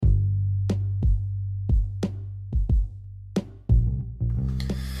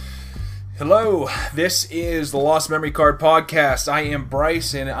Hello, this is the Lost Memory Card Podcast. I am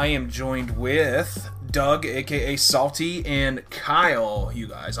Bryce, and I am joined with Doug, aka Salty, and Kyle. You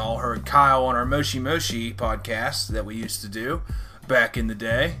guys all heard Kyle on our Moshi Moshi podcast that we used to do back in the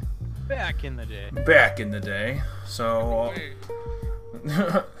day. Back in the day. So,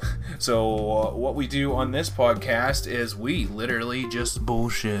 what we do on this podcast is we literally just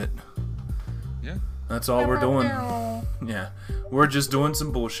bullshit. Yeah. That's all we're doing. Yeah. We're just doing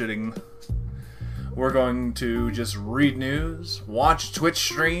some bullshitting. We're going to just read news, watch Twitch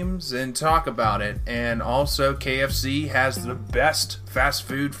streams, and talk about it. And also, KFC has the best fast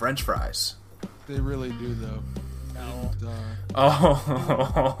food French fries. They really do, though. No.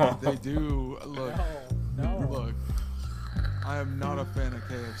 Oh. They do. Look. No. Look. I am not a fan of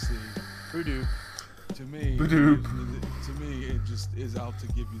KFC. Voodoo. To me, Voodoo. it just is out to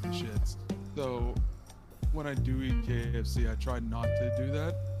give you the shits. So, when I do eat KFC, I try not to do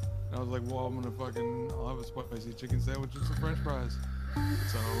that. And I was like, well, I'll have a spicy chicken sandwich and some French fries.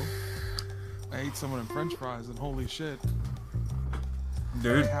 So, I ate some of them French fries, and holy shit,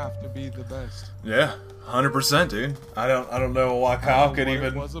 Dude. they have to be the best. Yeah, 100%, dude. I don't know why Kyle could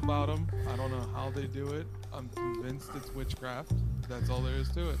even. It was about them. I don't know how they do it. I'm convinced it's witchcraft. That's all there is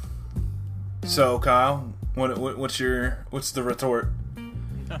to it. So, Kyle, what's the retort?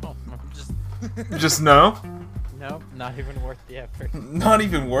 No, I'm just... Just no? Nope, not even worth the effort. Not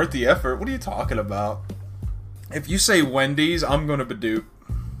even worth the effort? What are you talking about? If you say Wendy's, I'm gonna Badoop.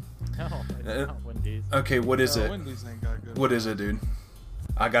 No, it's not Wendy's. Okay, what is it? Wendy's ain't got good. What is it, dude?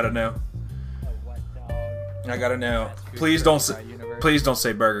 I gotta know. A wet dog. I gotta know. Fast food Please French don't fry universe. please don't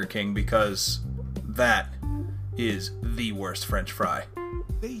say Burger King, because that is the worst French fry.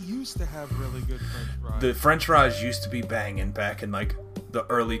 They used to have really good French fries. The French fries used to be banging back in like the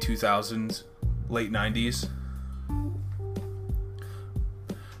early 2000s, late 90s.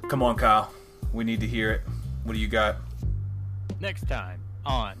 Come on, Kyle. We need to hear it. What do you got? Next time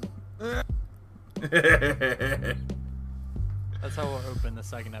on. um, That's how we'll open the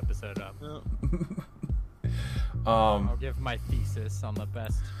second episode up. I'll give my thesis on the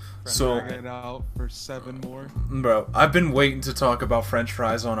best French So- fry. Drag it out for 7 more. Bro, I've been waiting to talk about French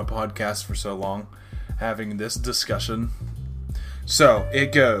fries on a podcast for so long, having this discussion. So,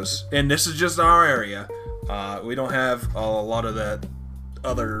 it goes, and this is just our area. We don't have a lot of that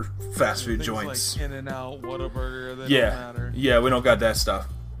other fast food Things joints. like In-N-Out, Whataburger, they Yeah, don't matter. yeah, we don't got that stuff.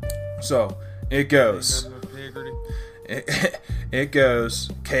 So, it goes. Ain't got no integrity. It goes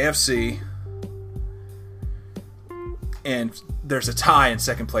KFC, and there's a tie in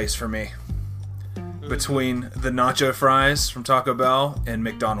second place for me between the nacho fries from Taco Bell and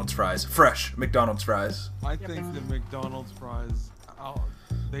McDonald's fries. Fresh McDonald's fries. I think the McDonald's fries,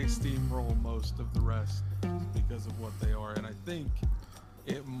 they steamroll most of the rest because of what they are, and I think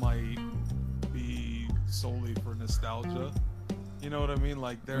it might be solely for nostalgia. You know what I mean?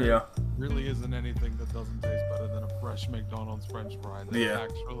 Like, there really isn't anything that doesn't taste better than a fresh McDonald's French fry that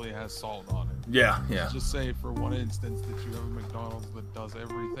actually has salt on it. Yeah. Just say, for one instance, that you have a McDonald's that does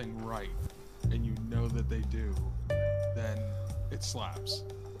everything right, and you know that they do, then it slaps.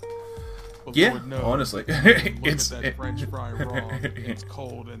 But Yeah, Lord knows, honestly. look It's- at that French fry raw. It's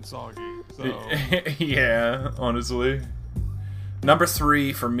cold and soggy. So Yeah, honestly. Number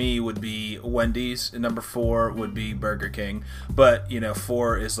 3 for me would be Wendy's, and number 4 would be Burger King. But,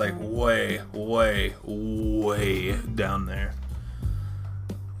 4 is like way, way, way down there.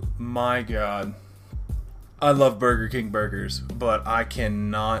 My God. I love Burger King burgers, but I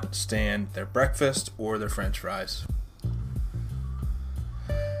cannot stand their breakfast or their French fries.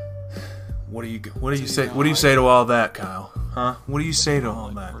 What do you say to all that, Kyle? Huh? What do you say to all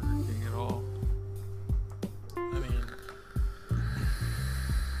that? Burger King at all. I mean,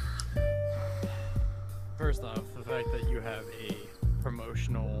 first off, the fact that you have a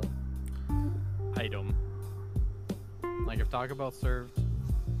promotional item, like if Taco Bell served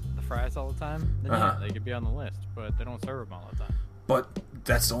the fries all the time, then yeah, they could be on the list, but they don't serve them all the time. But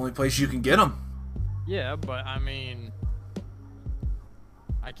that's the only place you can get them. Yeah, but I mean,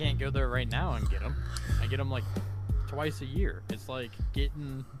 I can't go there right now and get them. I get them like twice a year. It's like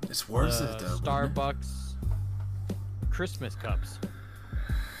getting It's worth it, though. Starbucks Christmas cups.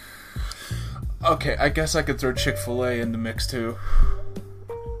 Okay, I guess I could throw Chick-fil-A in the mix too.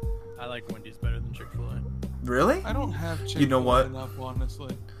 I like Wendy's better than Chick-fil-A. Really? I don't have Chick-fil-A You know what? enough,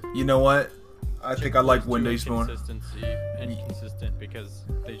 honestly. You know what? I think I like Wendy's more. Consistency inconsistent because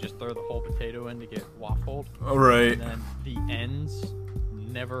they just throw the whole potato in to get waffled. All right. And then the ends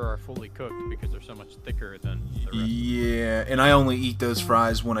never are fully cooked because they're so much thicker than the rest. Yeah, and I only eat those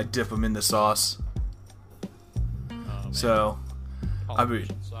fries when I dip them in the sauce. Man. So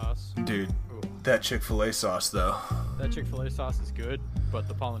Polynesian sauce. Dude, Ooh. that Chick-fil-A sauce though. That Chick-fil-A sauce is good, but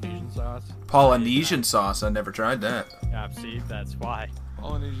the Polynesian sauce. Polynesian sauce, I never tried that. Yeah, see, that's why.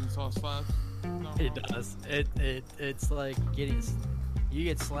 Polynesian sauce slaps. No. It does. It's like you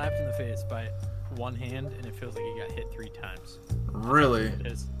get slapped in the face by one hand, and it feels like you got hit 3 times. Really? It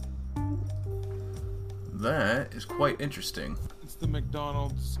is. That is quite interesting. It's the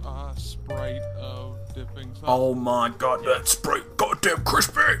McDonald's Sprite of dipping sauce. Oh my god, that Sprite goddamn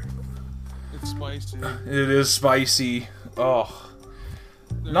crispy! It's spicy. It is spicy. Oh.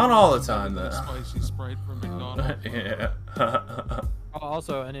 There's Not all the nothing time, better than though. a spicy Sprite from McDonald's. Yeah.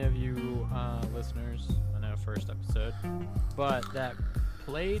 Also, any of you listeners, I know first episode, but that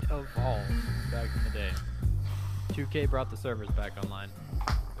played Evolve back in the day. 2K brought the servers back online.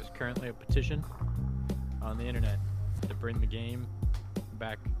 There's currently a petition on the internet to bring the game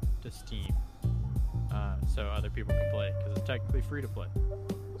back to Steam, so other people can play, because it's technically free to play.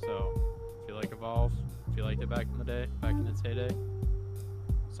 So, if you like Evolve, if you liked it back in the day, back in its heyday,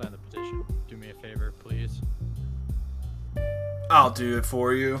 sign the petition. Do me a favor, please. I'll do it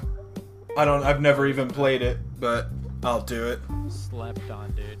for you. I've never even played it, but I'll do it. Slept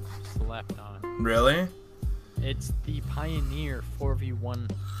on, dude. Slept on. Really? It's the pioneer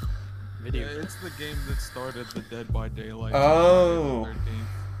 4v1 video. Yeah, it's the game that started the Dead by Daylight. Oh. Friday the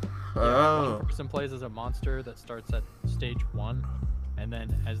 13th. Oh. One person plays as a monster that starts at stage 1, and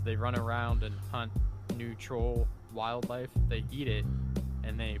then as they run around and hunt neutral wildlife, they eat it,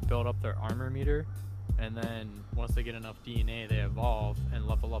 and they build up their armor meter, and then once they get enough DNA, they evolve and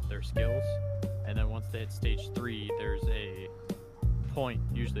level up their skills, and then once they hit stage 3, there's a point,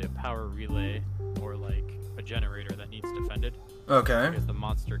 usually a power relay, or like a generator that needs defended. Okay. Because the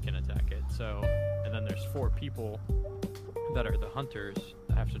monster can attack it. So, and then there's 4 people that are the hunters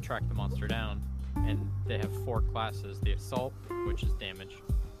that have to track the monster down, and they have 4 classes: the assault, which is damage;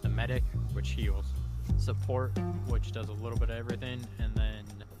 the medic, which heals; support, which does a little bit of everything; and then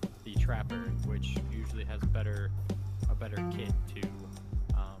the trapper, which usually has a better kit to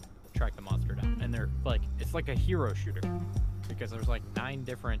track the monster down. And they're like, it's like a hero shooter, because there's like 9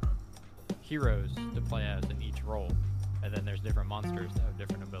 different heroes to play as in each role, and then there's different monsters that have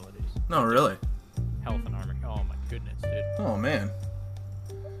different abilities. No, really? Health and armor. Oh my goodness, dude. Oh, man.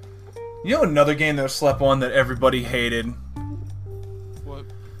 You know another game that was slept on that everybody hated? What?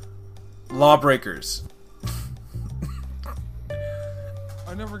 Lawbreakers.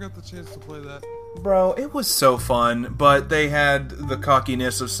 I never got the chance to play that. Bro, it was so fun, but they had the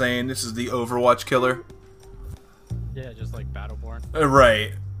cockiness of saying this is the Overwatch killer. Yeah, just like Battleborn.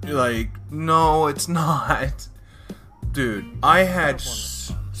 Right. Like, no, it's not. Dude, I had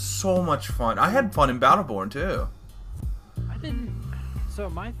so much fun. I had fun in Battleborn, too. I didn't. So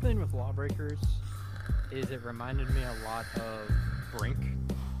my thing with Lawbreakers is it reminded me a lot of Brink.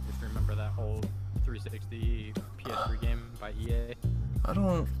 If you remember that old 360 PS3 game by EA.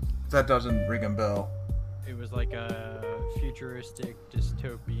 That doesn't ring a bell. It was like a futuristic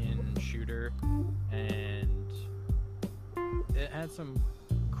dystopian shooter, and it had some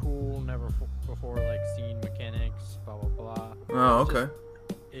cool, never before like seen mechanics, blah blah blah. Oh, okay.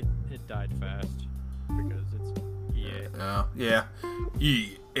 It died fast because it's EA. Yeah.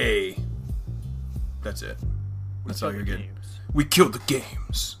 EA. That's it. That's all you're getting. Games. We killed the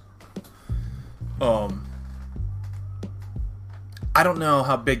games. I don't know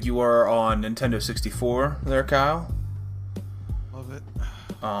how big you are on Nintendo 64 there, Kyle. Love it.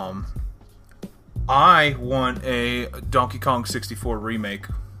 I want a Donkey Kong 64 remake.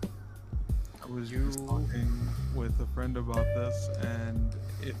 I was just talking with a friend about this, and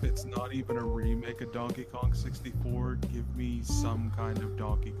if it's not even a remake of Donkey Kong 64, give me some kind of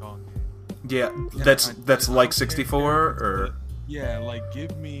Donkey Kong game. Yeah, that's like 64, or... Yeah, like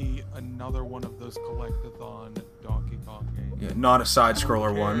give me another one of those collectathon Donkey Kong games. Yeah, not a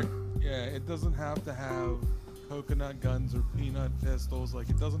side-scroller one. Yeah, it doesn't have to have coconut guns or peanut pistols. Like,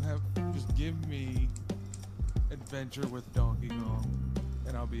 it doesn't have... Just give me Adventure with Donkey Kong,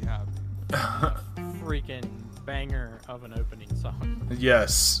 and I'll be happy. Freaking banger of an opening song.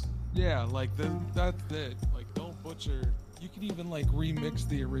 Yes. Yeah, like, that's it. Like, don't butcher... You could even, like, remix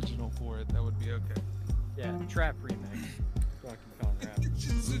the original for it. That would be okay. Yeah, trap remix. Donkey Kong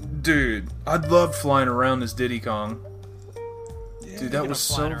rap. Dude, I'd love flying around as Diddy Kong. Yeah. Dude, that was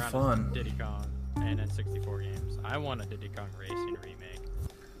so Flying around fun. in Diddy Kong and in 64 games. I want a Diddy Kong Racing remake.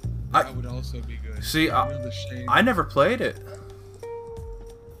 That would also be good. See, You know the shame. I never played it.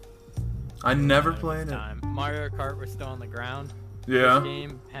 I never played it. Mario Kart was still on the ground. Yeah. This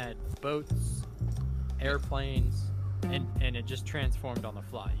game had boats, airplanes, and it just transformed on the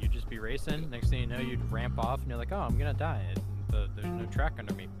fly. You'd just be racing. Next thing you know, you'd ramp off, and you're like, oh, I'm gonna die. And There's no track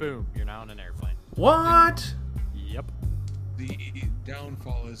under me. Boom, you're now in an airplane. What? Yep. The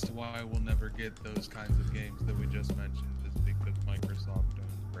downfall as to why we'll never get those kinds of games that we just mentioned is because Microsoft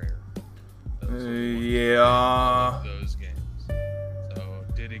owns Rare. Yeah. Those games. So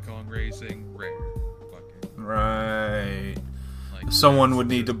Diddy Kong Racing, Rare. Fucking. Right. Like, Someone would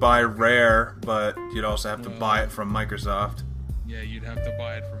need to buy Rare, but you'd also have to buy it from Microsoft. Yeah, you'd have to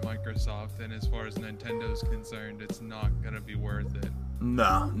buy it from Microsoft, and as far as Nintendo's concerned, it's not gonna be worth it.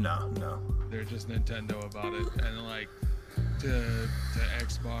 No. They're just Nintendo about it, and like to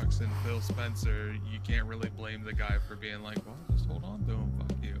Xbox and Phil Spencer, you can't really blame the guy for being like, well, just hold on to him,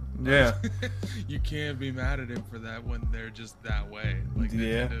 fuck you. Yeah. You can't be mad at him for that when they're just that way. Like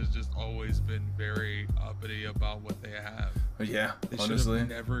Yeah. Nintendo's just always been very uppity about what they have. Yeah, They honestly. should have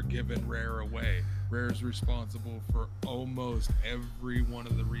never given Rare away. Rare's responsible for almost every one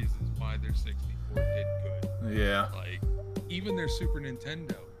of the reasons why their 64 did good. Yeah. Like, even their Super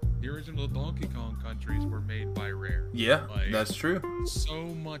Nintendo, the original Donkey Kong countries were made by Rare. Yeah, Like, that's true. so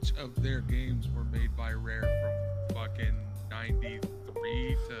much of their games were made by Rare from fucking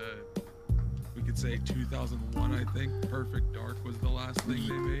 93 to, we could say 2001, I think. Perfect Dark was the last thing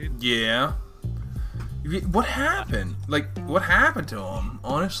they made. Yeah. What happened? Like, what happened to them?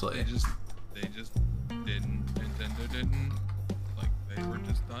 Honestly. They just didn't. Nintendo didn't. Like, they were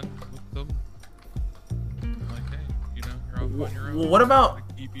just done with them. Like, hey, you know, you're off on your own. What about-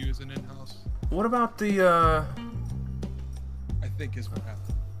 Like, keep you as an in-house, What about the I think is what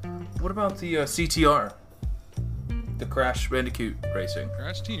happened. CTR? The Crash Bandicoot Racing.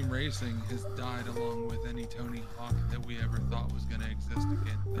 Crash Team Racing has died along with any Tony Hawk that we ever thought was going to exist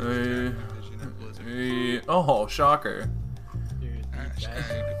again. Thanks to Activision and Blizzard. Oh, shocker. Dude, the Hashtag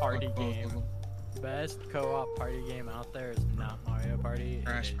best party fuck both of game, them. best co-op party game out there is not Mario Party.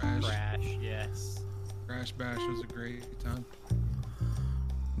 Crash it is Bash. Crash, yes. Crash Bash was a great time.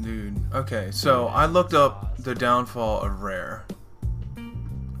 Dude, okay, so I looked up the downfall of Rare.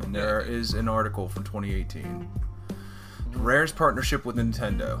 And there is an article from 2018. Rare's partnership with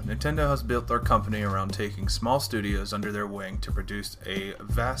Nintendo. Nintendo has built their company around taking small studios under their wing to produce a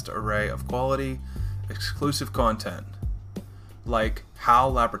vast array of quality, exclusive content. Like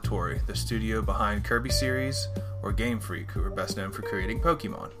HAL Laboratory, the studio behind Kirby series, or Game Freak, who are best known for creating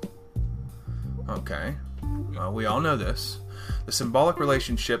Pokemon. Okay, well, we all know this. The symbolic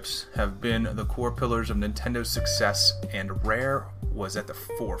relationships have been the core pillars of Nintendo's success, and Rare was at the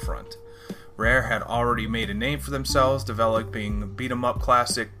forefront. Rare had already made a name for themselves, developing beat-em-up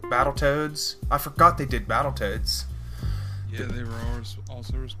classic Battletoads. I forgot they did Battletoads. Yeah, they were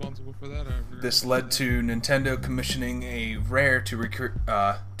also responsible for that. This led to Nintendo commissioning a Rare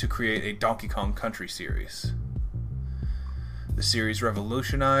to create a Donkey Kong Country series. The series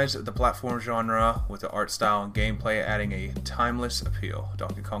revolutionized the platform genre with the art style and gameplay adding a timeless appeal.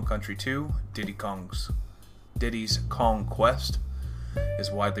 Donkey Kong Country 2, Diddy's Kong Quest,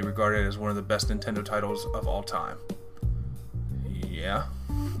 is widely regarded as one of the best Nintendo titles of all time. Yeah.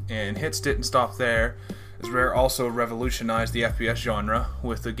 And hits didn't stop there, as Rare also revolutionized the FPS genre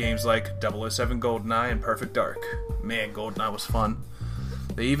with the games like 007 GoldenEye and Perfect Dark. Man, GoldenEye was fun.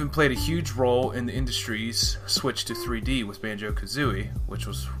 They even played a huge role in the industry's switch to 3D with Banjo-Kazooie, which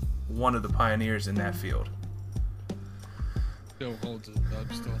was one of the pioneers in that field. Still holds it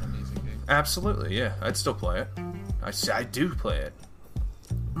up, still an amazing game. Absolutely, yeah. I'd still play it. I do play it.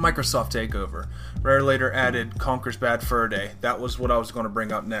 Microsoft takeover. Rare later added Conker's Bad Fur Day. That was what I was going to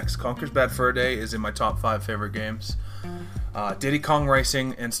bring up next. Conker's Bad Fur Day is in my top 5 favorite games. Diddy Kong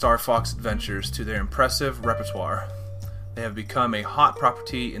Racing and Star Fox Adventures to their impressive repertoire. They have become a hot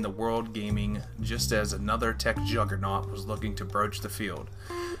property in the world gaming, just as another tech juggernaut was looking to broach the field.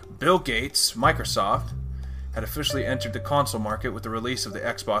 Bill Gates, Microsoft, had officially entered the console market with the release of the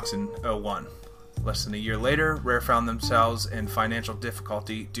Xbox in 2001. Less than a year later, Rare found themselves in financial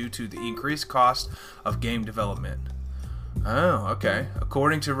difficulty due to the increased cost of game development. Oh, okay.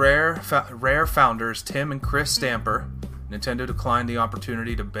 According to Rare founders Tim and Chris Stamper, Nintendo declined the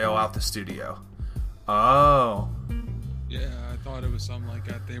opportunity to bail out the studio. Oh. Yeah, I thought it was something like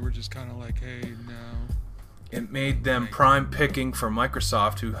that. They were just kind of like, hey, no. It made them prime picking for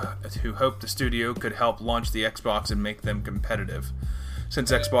Microsoft, who hoped the studio could help launch the Xbox and make them competitive. Since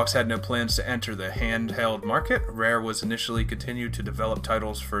Xbox had no plans to enter the handheld market, Rare was initially continued to develop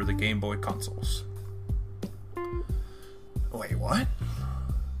titles for the Game Boy consoles. Wait, what?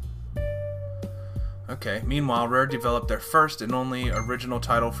 Okay, meanwhile, Rare developed their first and only original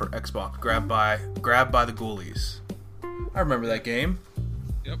title for Xbox, Grabbed by the Ghoulies. I remember that game.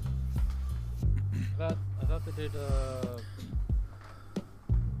 Yep. I thought they did,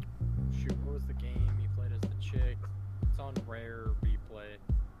 shoot, what was the game you played as the chick? It's on Rare.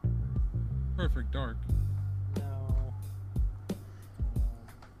 Perfect Dark. No.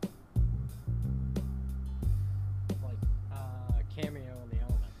 Cameo in the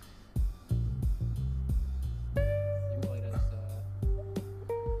Element. You played as.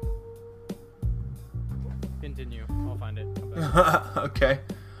 Continue. I'll find it. Come back. Okay.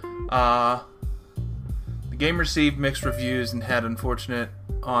 The game received mixed reviews and had unfortunate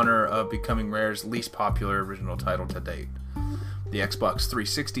honor of becoming Rare's least popular original title to date. The Xbox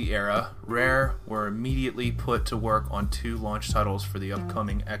 360 era, Rare were immediately put to work on 2 launch titles for the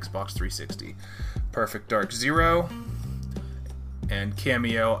upcoming Xbox 360. Perfect Dark Zero and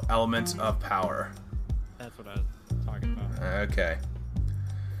Cameo Elements of Power. That's what I was talking about. Okay.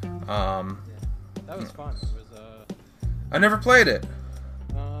 Yeah. That was fun. It was I never played it.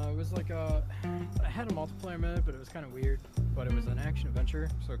 it was like I had a multiplayer mode, but it was kind of weird. But it was an action adventure,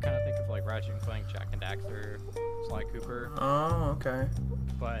 so kind of think of like Ratchet and Clank, Jack and Daxter, Sly Cooper. Oh, okay.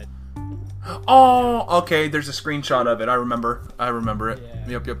 But oh, okay. There's a screenshot of it. I remember it.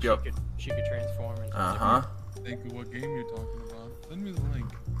 yeah, Yep. She could transform into Think of what game you're talking about. Send me the link.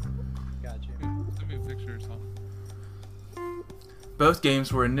 Gotcha. Send me a picture or something. Both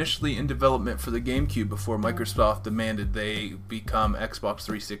games were initially in development for the GameCube before Microsoft demanded they become Xbox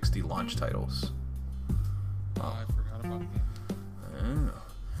 360 launch titles. I forgot about that.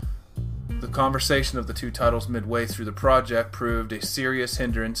 The conversation of the 2 titles midway through the project proved a serious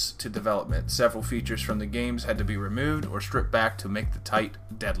hindrance to development. Several features from the games had to be removed or stripped back to make the tight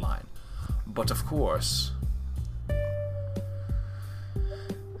deadline. But of course...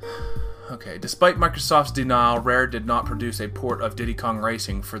 Okay, despite Microsoft's denial, Rare did not produce a port of Diddy Kong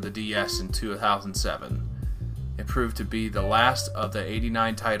Racing for the DS in 2007. It proved to be the last of the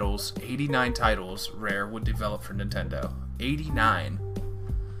 89 titles Rare would develop for Nintendo. 89.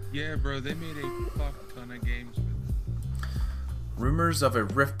 Yeah, bro, they made a fuck ton of games with it. Rumors of a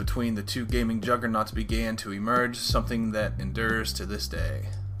rift between the 2 gaming juggernauts began to emerge, something that endures to this day.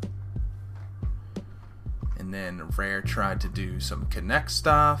 And then Rare tried to do some Kinect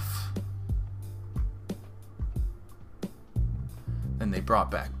stuff. Then they brought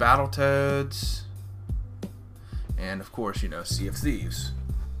back Battletoads. And of course, Sea of Thieves.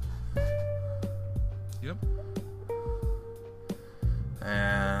 Yep.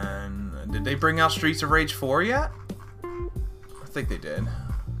 And did they bring out Streets of Rage 4 yet? I think they did.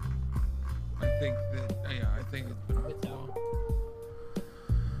 I think it's been a while.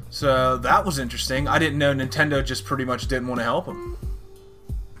 So that was interesting. I didn't know Nintendo just pretty much didn't want to help them.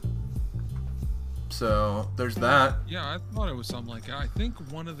 So there's that. Yeah, I thought it was something like that. I think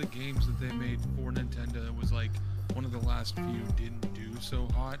one of the games that they made for Nintendo was like one of the last few didn't do so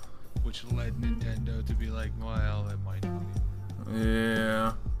hot, which led Nintendo to be like, well, it might not be.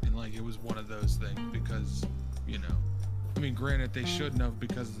 Yeah. And like it was one of those things because, I mean, granted they shouldn't have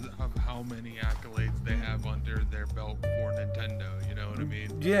because of how many accolades they have under their belt for Nintendo, you know what I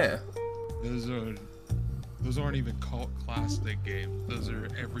mean? Yeah. Those aren't even cult classic games. Those are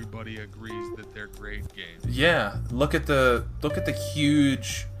everybody agrees that they're great games. Yeah. Look at the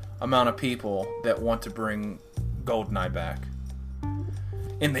huge amount of people that want to bring GoldenEye back.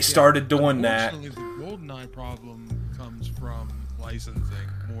 And they started doing that. Unfortunately, the GoldenEye problem comes from licensing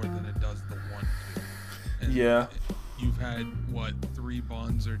more than it does the 1, 2. And yeah. You've had, 3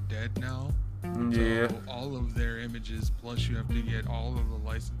 Bonds are dead now? Yeah. So all of their images, plus you have to get all of the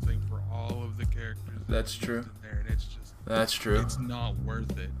licensing for all of the characters. That's true. In there, and it's just... That's true. It's not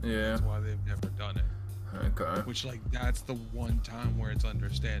worth it. Yeah. That's why they've never done it. Okay. Which, that's the one time where it's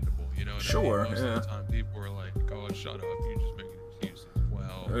understandable, you know what I mean? Most of the time, people are like, oh, shut up, you're just making excuses.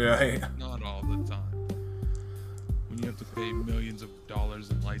 Well, yeah. not all the time. When you have to pay millions of dollars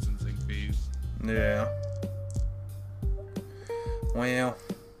in licensing fees. Yeah. Well,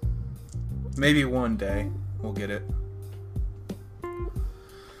 maybe one day we'll get it.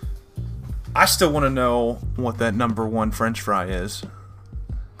 I still want to know what that number 1 French fry is.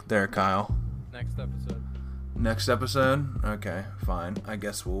 There, Kyle. Next episode. Next episode? Okay, fine. I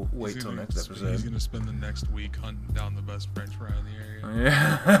guess we'll wait till next episode. He's going to spend the next week hunting down the best French fry in the area.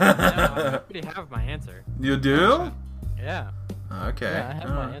 Yeah. I already have my answer. You do? Yeah. Okay. Yeah, I have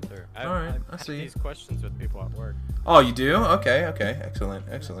my answer. Alright, I had see. these questions with people at work. Oh, you do? Okay. Excellent.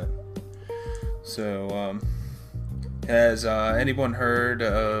 So, has anyone heard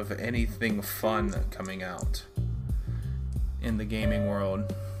of anything fun coming out in the gaming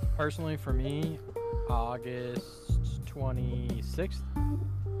world? Personally, for me, August 26th,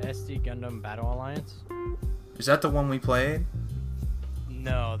 SD Gundam Battle Alliance. Is that the one we played?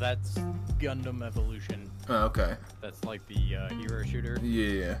 No, that's Gundam Evolution. Oh, okay. That's like the hero shooter.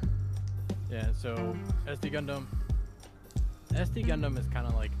 Yeah. Yeah, so SD Gundam is kind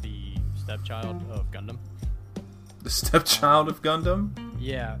of like the stepchild of Gundam. The stepchild of Gundam?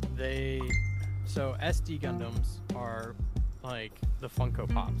 Yeah, so SD Gundams are like the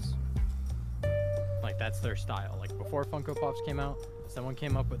Funko Pops. Like that's their style. Like before Funko Pops came out, someone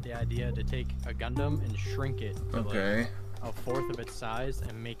came up with the idea to take a Gundam and shrink it to like a fourth of its size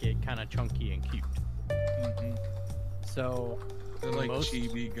and make it kind of chunky and cute. Mm-hmm. So they're like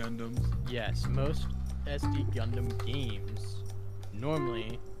chibi Gundams. Yes, most SD Gundam games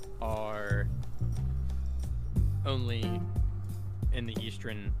normally are only in the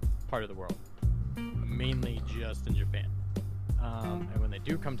eastern part of the world, mainly just in Japan. And when they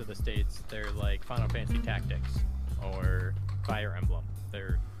do come to the States, they're like Final Fantasy Tactics or Fire Emblem.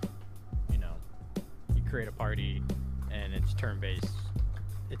 They're, you create a party and it's turn-based.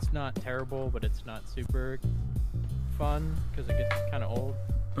 It's not terrible, but it's not super fun because it gets kind of old.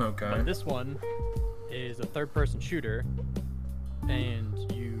 Okay. But this one is a third-person shooter,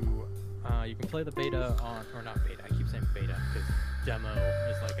 and you can play the beta on, or not beta, I keep saying beta because demo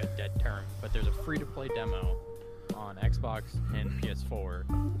is like a dead term, but there's a free-to-play demo on Xbox and PS4 or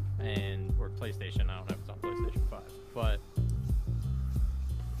PlayStation. I don't know if it's on PlayStation 5, but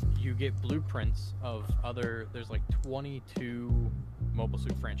you get blueprints of there's like 22 mobile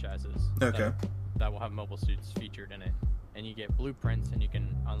suit franchises that will have mobile suits featured in it, and you get blueprints and you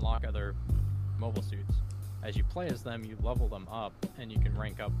can unlock other mobile suits. As you play as them, you level them up and you can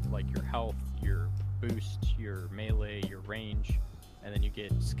rank up like your health, your boost, your melee, your range, and then you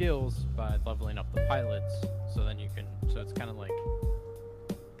get skills by leveling up the pilots. So it's kind of like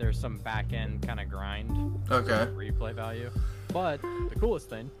there's some back end kind of grind replay value. But the coolest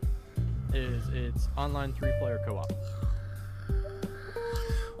thing is it's online 3-player co-op.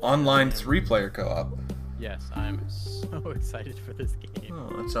 Online 3-player co-op? Yes, I'm so excited for this game.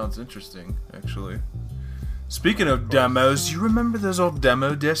 Oh, that sounds interesting, actually. Speaking of demos, you remember those old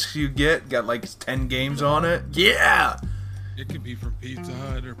demo discs you get? Got like 10 games on it? Yeah! It could be from Pizza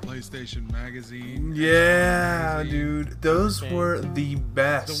Hut or PlayStation Magazine. Yeah, dude. Those were the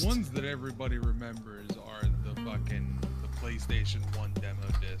best. The ones that everybody remembers are the PlayStation 1 demo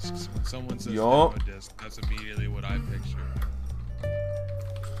discs. When someone says demo disc, that's immediately what I picture.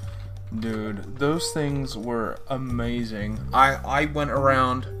 Dude, those things were amazing. I went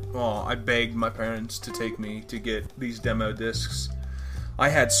around, I begged my parents to take me to get these demo discs. I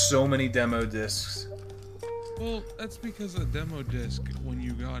had so many demo discs. Well, that's because a demo disc, when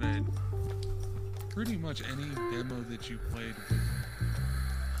you got it, pretty much any demo that you played was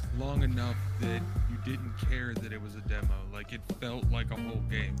long enough that you didn't care that it was a demo. Like, it felt like a whole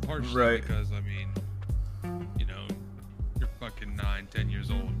game. Partially because, you're fucking 9, 10 years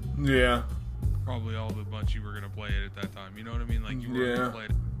old. Yeah. Probably all the bunch you were going to play it at that time. You know what I mean? Like, you were going to play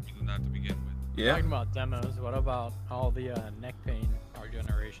it not to begin with. Yeah. Talking about demos, what about all the neck pain our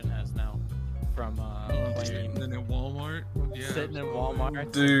generation has now? From playing sitting at Walmart, sitting in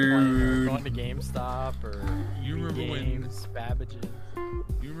Walmart, dude, or going to GameStop, or you remember games, Babbage's.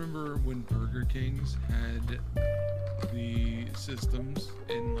 You remember when Burger King's had the systems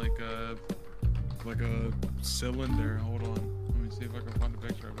in like a cylinder? Hold on, let me see if I can find a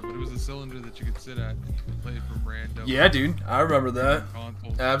picture of it. But it was a cylinder that you could sit at and you could play from random. Yeah, dude, I remember that.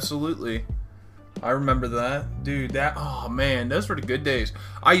 Consoles. Absolutely. I remember that. Dude, oh man, those were the good days.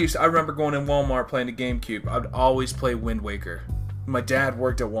 I remember going in Walmart playing the GameCube. I'd always play Wind Waker. My dad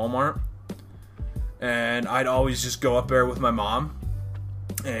worked at Walmart, and I'd always just go up there with my mom,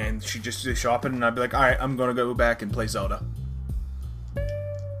 and she'd just do shopping, and I'd be like, alright, I'm gonna go back and play Zelda.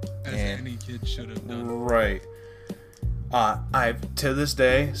 As any kid should have done. Right. I, to this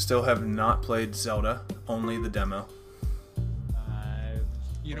day, still have not played Zelda, only the demo.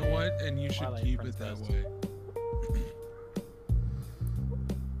 You know what? And you should keep it that way.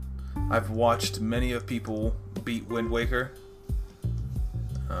 I've watched many of people beat Wind Waker.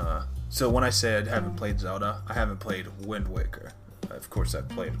 So when I say I haven't played Zelda, I haven't played Wind Waker. Of course, I've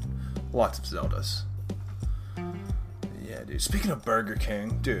played lots of Zeldas. Yeah, dude. Speaking of Burger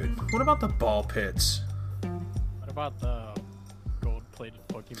King, dude, what about the ball pits? What about the gold-plated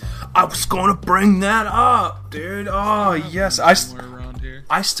Pokemon? I was going to bring that up, dude. Oh, yes. I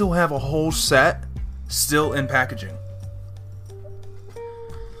still have a whole set still in packaging.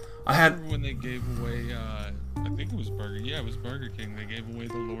 I remember when they gave away, I think it was it was Burger King. They gave away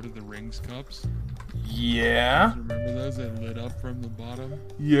the Lord of the Rings cups. Yeah. Remember those that lit up from the bottom?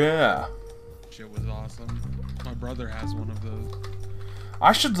 Yeah. Shit was awesome. My brother has one of those.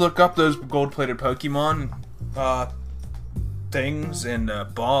 I should look up those gold-plated Pokemon things and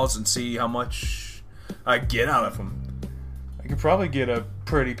balls and see how much I get out of them. I could probably get a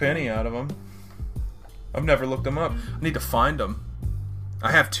pretty penny out of them. I've never looked them up. I need to find them.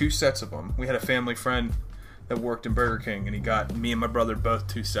 I have 2 sets of them. We had a family friend that worked in Burger King, and he got me and my brother both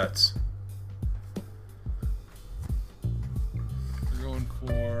 2 sets. We're going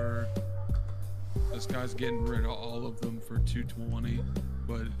for... This guy's getting rid of all of them for $220,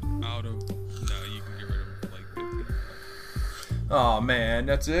 but out of... No, you can get rid of them for like $50. Oh man,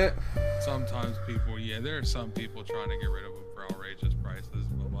 that's it? Sometimes people... Yeah, there are some people trying to get rid of them for outrageous prices,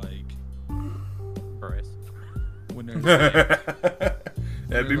 but like... Price. When there's...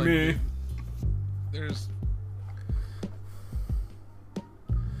 That'd be like, me. There's...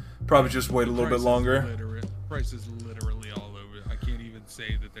 Probably just wait a little bit longer. Price is literally all over. I can't even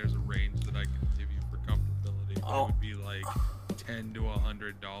say that there's a range that I can give you for comfortability. But it would be like $10 to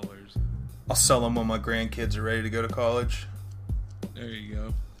 $100. I'll sell them when my grandkids are ready to go to college. There you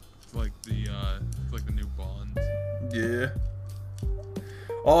go. It's like the new Bonds. Yeah.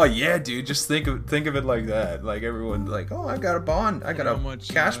 Oh yeah, dude. Just think of it like that. Like everyone's like, oh, I got a bond. I got a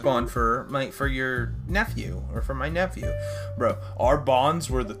cash bond for your nephew or for my nephew, bro. Our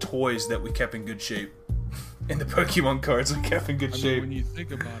bonds were the toys that we kept in good shape, and the Pokemon cards we kept in good shape. When you think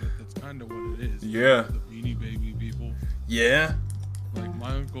about it, that's kind of what it is. Yeah. The Beanie Baby people. Yeah. Like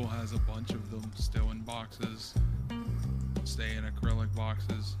my uncle has a bunch of them still in boxes. Stay in acrylic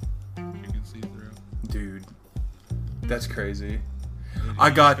boxes. You can see through. Dude, that's crazy.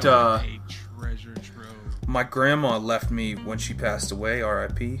 I got a treasure trove. My grandma left me when she passed away,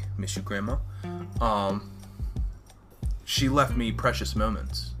 R.I.P. Miss you, Grandma. She left me precious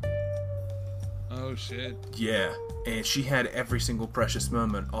moments. Oh shit. Yeah, and she had every single precious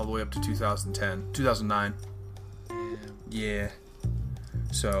moment all the way up to 2009. Damn. Yeah.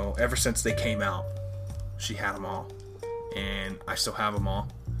 So ever since they came out, she had them all, and I still have them all.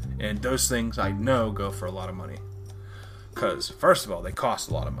 And those things I know go for a lot of money. Because, first of all, they cost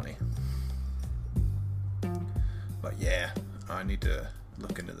a lot of money. But yeah, I need to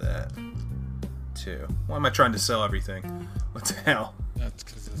look into that, too. Why am I trying to sell everything? What the hell? That's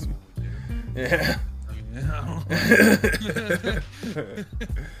because that's what we do. Yeah. Yeah.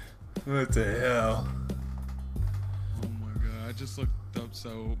 What the hell? Oh my god, I just looked up,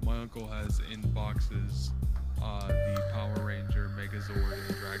 so my uncle has in boxes the Power Ranger, Megazord,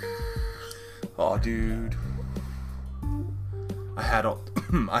 and Dragons. Oh, dude. I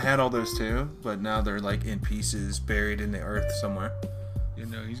had all those too, but now they're like in pieces, buried in the earth somewhere. You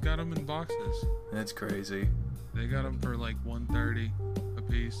know, he's got them in boxes. That's crazy. They got them for like $130 a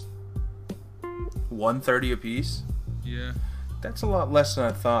piece. $130 a piece? Yeah. That's a lot less than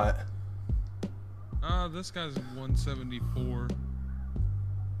I thought. This guy's $174.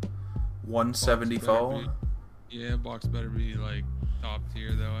 $174? Yeah, box better be like top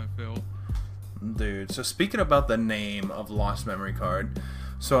tier though, I feel. Dude, so speaking about the name of Lost Memory Card,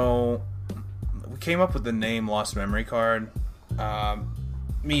 so we came up with the name Lost Memory Card.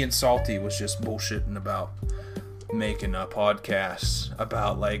 Me and Salty was just bullshitting about making a podcast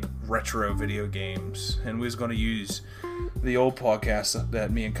about like retro video games, and we was going to use the old podcast that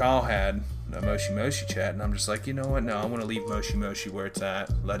me and Kyle had, Moshi Moshi Chat, and I'm just like, you know what, no, I want to leave Moshi Moshi where it's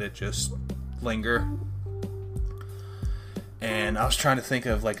at, let it just linger. And I was trying to think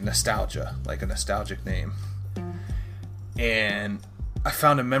of like nostalgia, like a nostalgic name. And I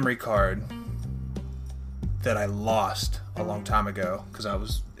found a memory card that I lost a long time ago because I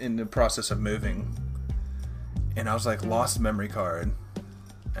was in the process of moving. And I was like, lost memory card.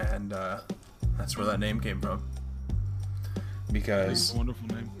 And that's where that name came from. Because, wonderful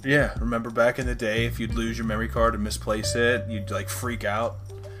name. Yeah, remember back in the day, if you'd lose your memory card and misplace it, you'd like freak out.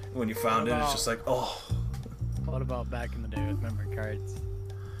 When you found it, it's just like, oh. What about back in the day with memory cards?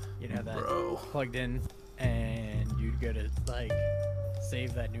 You'd have that plugged in, and you'd go to like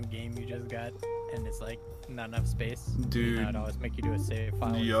save that new game you just got, and it's like not enough space. Dude, it'd always make you do a save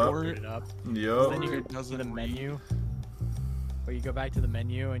file. Yup. And it up. Yup. Then you go to the menu, or you go back to the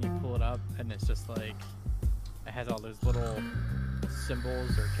menu and you pull it up, and it's just like it has all those little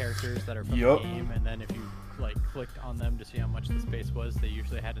symbols or characters that are from the game, and then if you like clicked on them to see how much the space was, they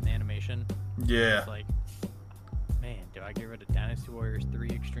usually had an animation. Yeah. It's like, man, do I get rid of Dynasty Warriors 3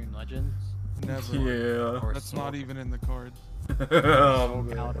 Extreme Legends? Never. Yeah. Or That's not even in the cards. Oh, Soul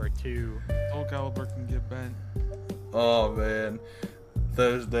Calibur 2. Soul Calibur can get bent. Oh, man.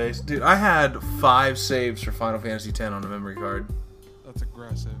 Those days. Dude, I had 5 saves for Final Fantasy X on a memory card. That's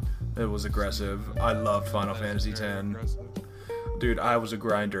aggressive. It was aggressive. I loved Final Fantasy X. Dude, I was a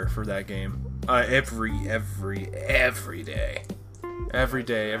grinder for that game. Every day. Every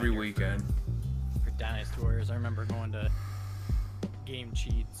day, every weekend. For Dynasty Warriors, I remember going to Game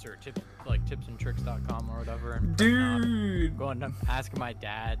Cheats or tipsandtricks.com or whatever, and dude, going to asking my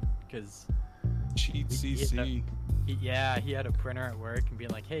dad because Cheat CC. He had a printer at work and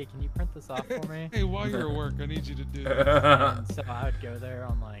being like, "Hey, can you print this off for me?" Hey, while you're at work, I need you to do this. And so I would go there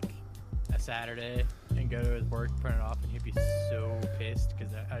on like a Saturday and go to his work, print it off, and he'd be so pissed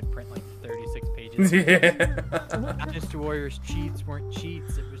because I'd print like 36 pages. Yeah. Dynasty Warriors cheats weren't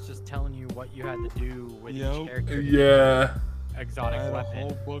cheats; it was just telling you what you had to do with each character. Yeah. Exotic I had weapon. a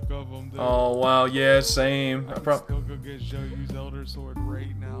whole book of them. Dude. Oh wow, yeah, same. I can still go get Shoyu's Elder Sword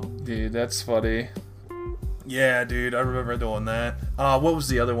right now. Dude, that's funny. Yeah, dude, I remember doing that. What was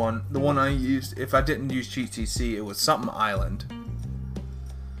the other one? The one I used, if I didn't use Cheat CC, it was something Island.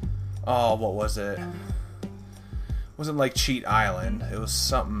 Oh, what was it? It wasn't like Cheat Island. It was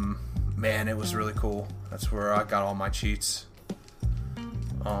something, man, it was really cool. That's where I got all my cheats.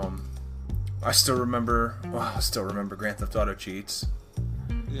 I still remember Grand Theft Auto cheats.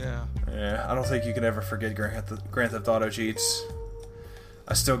 Yeah. Yeah, I don't think you can ever forget Grand Theft Auto cheats.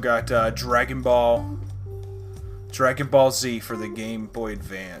 I still got Dragon Ball Z for the Game Boy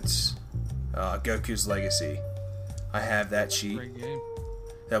Advance. Goku's Legacy. I have that cheat. Great game.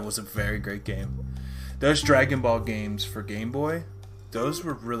 That was a very great game. Those Dragon Ball games for Game Boy, those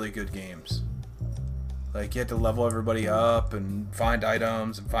were really good games. Like, you had to level everybody up and find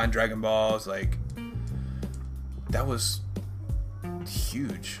items and find Dragon Balls. Like, that was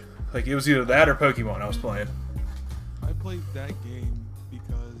huge. Like, it was either that or Pokemon I was playing. I played that game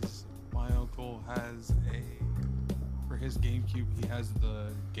because my uncle has for his GameCube, he has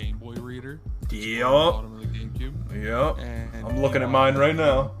the Game Boy reader. Yep. Bottom of the GameCube. Yep. And I'm looking at mine right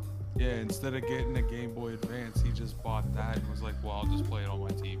now. Yeah, instead of getting a Game Boy Advance, he just bought that and was like, well, I'll just play it on my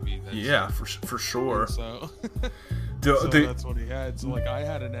TV. Yeah, for sure. So, so that's what he had. So, like, I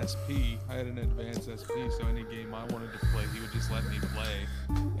had an SP. I had an Advance SP, so any game I wanted to play, he would just let me play.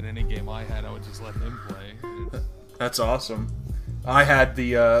 And any game I had, I would just let him play. That's awesome. I had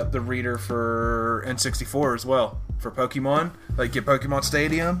the reader for N64 as well, for Pokemon. Like, get Pokemon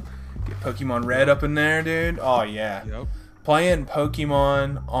Stadium, get Pokemon Red up in there, dude. Oh, yeah. Yep. Playing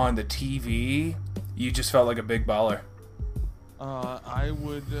Pokemon on the TV, you just felt like a big baller. I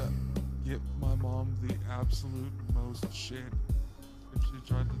would get my mom the absolute most shit if she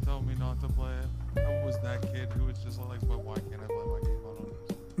tried to tell me not to play it. I was that kid who was just like, but why can't I play my game on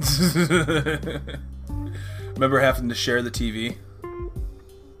it? Remember having to share the TV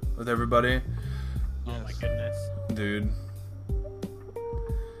with everybody? Oh my goodness. Dude.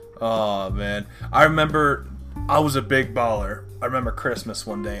 Oh, man. I remember I was a big baller. I remember Christmas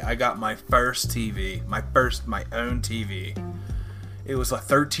one day. I got my first TV. My own TV. It was a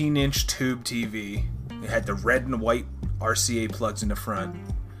 13-inch tube TV. It had the red and white RCA plugs in the front.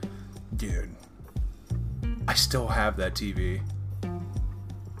 Dude. I still have that TV.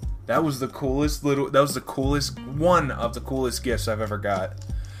 That was one of the coolest gifts I've ever got.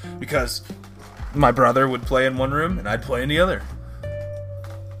 Because my brother would play in one room and I'd play in the other.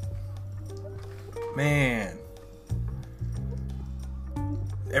 Man.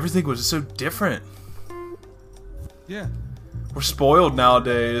 Everything was so different. Yeah. We're spoiled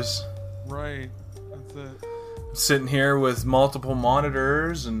nowadays. Right. That's it. Sitting here with multiple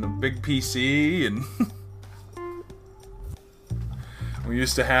monitors and a big PC, and we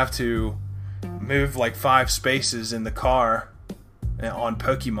used to have to move like 5 spaces in the car on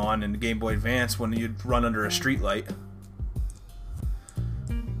Pokemon and the Game Boy Advance when you'd run under a streetlight.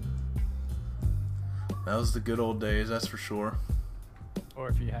 That was the good old days, that's for sure. Or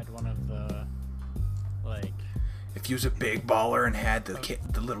if you had one of the, like... If you was a big baller and had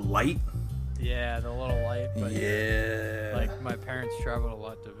the little light. Yeah, the little light. But yeah. Like, my parents traveled a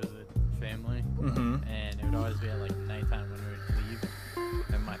lot to visit family. Mm-hmm. And it would always be at, like, nighttime when we would leave.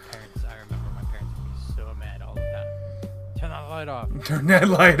 And I remember my parents would be so mad all the time. Turn that light off. Turn that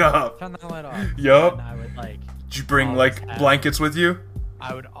light off. Turn that light off. Yup. And I would, like... Did you bring, like, blankets with you?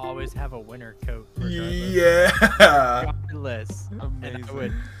 I would always have a winter coat. Regardless. Yeah. Regardless. Amazing. And I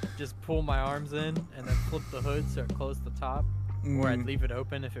would just pull my arms in and then flip the hood so it closed the top. Or I'd leave it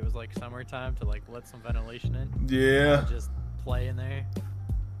open if it was like summertime to like let some ventilation in. Yeah. I'd just play in there.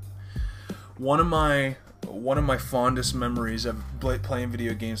 One of my fondest memories of playing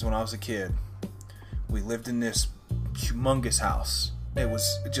video games when I was a kid. We lived in this humongous house. It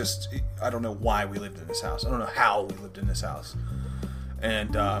was just, I don't know why we lived in this house. I don't know how we lived in this house.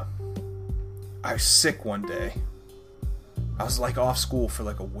 And I was sick one day. I was like off school for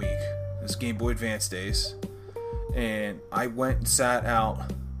like a week. It was Game Boy Advance days. And I went and sat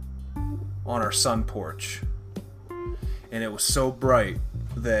out on our sun porch. And it was so bright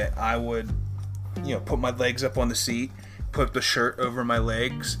that I would, put my legs up on the seat, put the shirt over my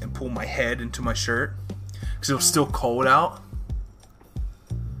legs, and pull my head into my shirt. Because it was still cold out.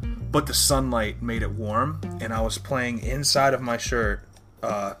 but the sunlight made it warm, and I was playing inside of my shirt,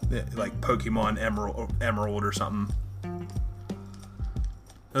 like Pokemon Emerald or something.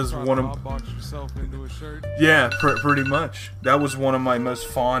 That was one of hotbox yourself into a shirt. Yeah, pretty much. That was one of my most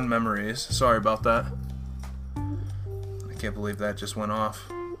fond memories. Sorry about that. I can't believe that just went off.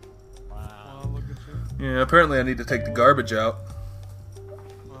 Wow. Oh, look at you. Yeah, apparently I need to take the garbage out.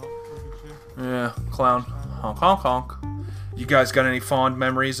 Well, look at you. Yeah, clown. Honk, honk, honk. You guys got any fond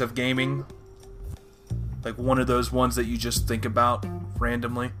memories of gaming? Like one of those ones that you just think about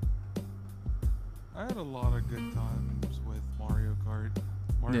randomly? I had a lot of good times with Mario Kart.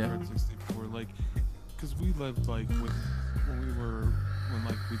 Mario Yeah. Kart 64, like, because we lived, like, with,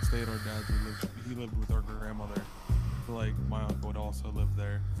 when we'd stay at our dad's, he lived with our grandmother. So, like, my uncle would also live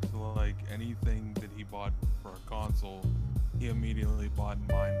there. So, like, anything that he bought for a console, he immediately bought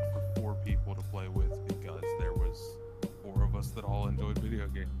mine for 4 people to play with because there was 4 of us that all enjoyed video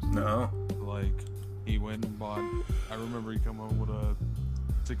games. No. Like, he went and bought, I remember he come home with a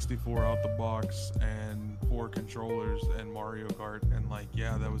 64 out the box and 4 controllers and Mario Kart, and like,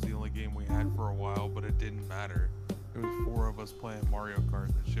 yeah, that was the only game we had for a while, but it didn't matter. It was 4 of us playing Mario Kart.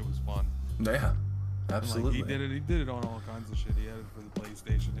 That shit was fun. Yeah, absolutely. And, like, he did it on all kinds of shit. He had it for the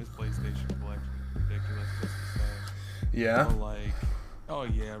PlayStation. His PlayStation collection is ridiculous, just the same. Yeah. But like, oh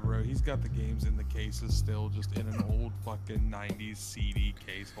yeah, bro, he's got the games in the cases still, just in an old fucking 90s CD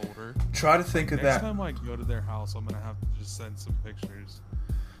case holder. Try to think of Next that. time I go to their house, I'm gonna have to just send some pictures.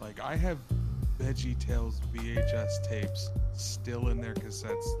 Like, I have VeggieTales VHS tapes still in their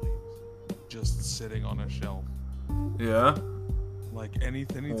cassette sleeves, just sitting on a shelf. Yeah. Like,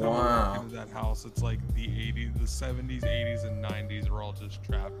 anytime I Wow. walk into that house, it's like the 80s, the 70s, 80s, and 90s are all just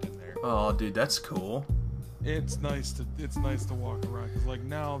trapped in there. Oh, dude, that's cool. It's nice to walk around, because like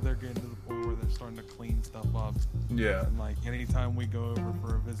now they're getting to the point where they're starting to clean stuff up. Yeah. And like anytime we go over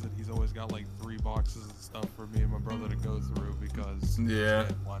for a visit, he's always got like 3 boxes of stuff for me and my brother to go through because Yeah.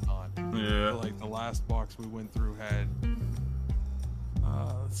 shit, why not? Yeah. So, like the last box we went through had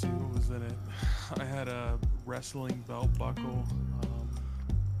let's see what was in it. I had a wrestling belt buckle.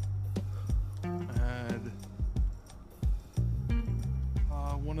 I had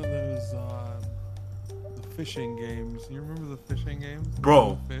one of those the fishing games. You remember the fishing games?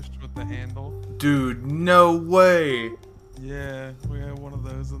 Bro. The fished with the handle. Dude, no way. Yeah, we had one of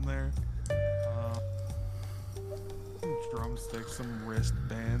those in there. Some drumsticks, some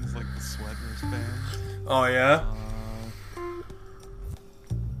wristbands, like the sweat wristbands. Oh, yeah?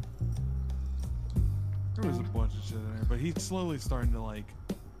 There was a bunch of shit in there, but he's slowly starting to like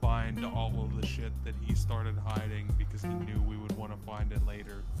find all of the shit that he started hiding because he knew we would want to find it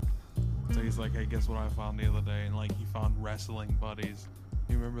later. So he's like, hey, guess what I found the other day? And like, he found wrestling buddies.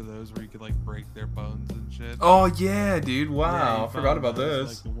 You remember those where you could like break their bones and shit? Oh, yeah, dude. Wow. Yeah, I forgot about those,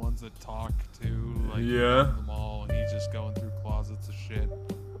 those. like the ones that talk too. Like, he Yeah. found them all, and he's just going through closets of shit.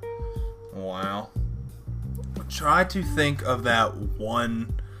 Wow. Try to think of that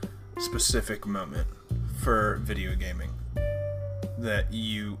one specific moment for video gaming that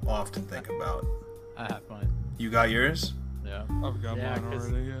you often think about. I have mine. You got yours? Yeah. I've got Yeah, mine 'cause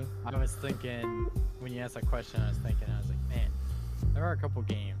already, yeah. I was thinking, when you asked that question, I was like, man, there are a couple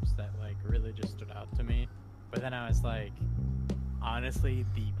games that like really just stood out to me. But then I was like, honestly,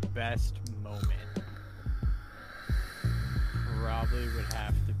 the best moment probably would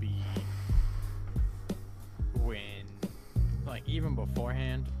have to be when, like, even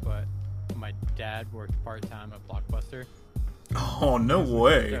beforehand, but my dad worked part-time at Blockbuster. Oh, no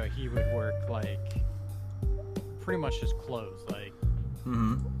way. So he would work like pretty much just clothes. Like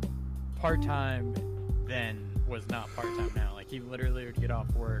part-time then was not part-time now. Like he literally would get off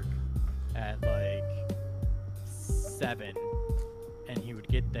work at like 7 and he would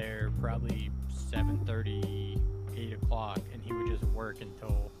get there probably 7:30, 8 o'clock, and he would just work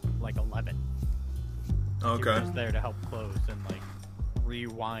until like 11. He Okay. was just there to help close and like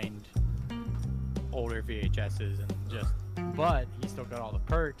rewind older VHSs and just, but he still got all the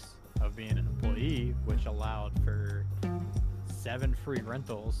perks of being an employee, which allowed for 7 free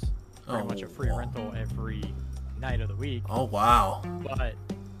rentals, pretty much a free wow. rental every night of the week. Oh, wow. But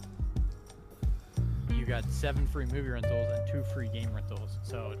you got 7 free movie rentals and 2 free game rentals.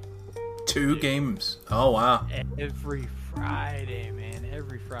 So 2 games. Oh, wow. every Friday, man,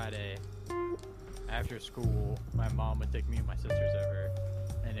 every Friday after school, my mom would take me and my sisters over,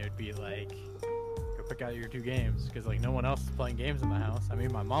 and it would be like, go pick out your 2 games, because like no one else is playing games in the house. I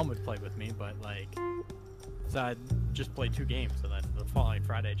mean, my mom would play with me, but like, so I'd just play 2 games, and then the following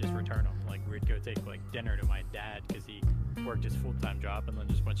Friday just return them. Like we'd go take like dinner to my dad because he worked his full-time job, and then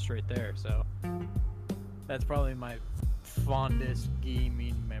just went straight there. So that's probably my fondest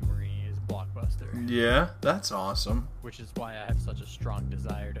gaming memory. Blockbuster. Yeah, that's awesome. Which is why I have such a strong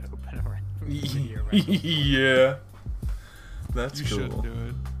desire to open a video rental store. Yeah. That's You cool. should do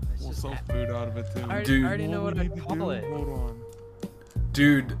it. It's We'll just sell food out of it too. Dude. I already know what I'd call it. Hold on.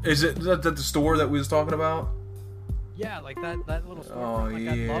 Dude, is it the store that we was talking about? Yeah, like that little store. Oh, Like,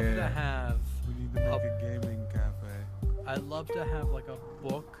 I'd love yeah. to have. We need to make a gaming cafe. I'd love to have like a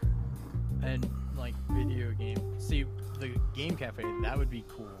book and like video game. See, the game cafe, that would be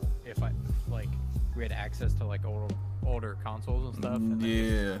cool if we had access to like older consoles and stuff. And then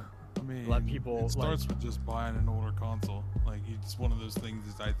Yeah. I mean, let people, it starts with just buying an older console. Like, it's one of those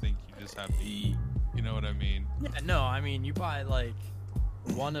things that I think you just have to eat. You know what I mean? Yeah, no, I mean you buy like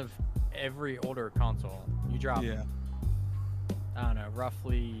one of every older console. You drop, Yeah. I don't know,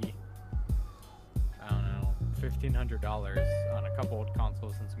 roughly, I don't know, $1,500 on a couple old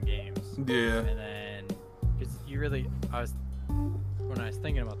consoles and some games. Yeah. And then, because when I was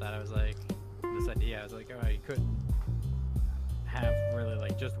thinking about that, I was like, this idea, I was like, oh, you couldn't have really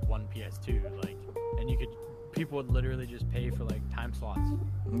like just one PS2, like, and people would literally just pay for like time slots.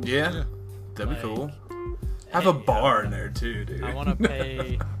 Yeah. That'd be Like, cool. Have a hey, bar in there too, dude. I want to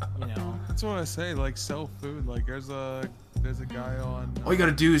pay, you know. That's what I say. Like, sell food. Like, there's a guy on. All you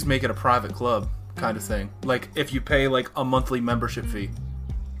gotta do is make it a private club kind of thing. Like, if you pay like a monthly membership fee.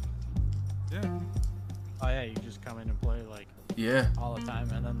 Yeah. Oh yeah, you just come in and play like Yeah. all the time,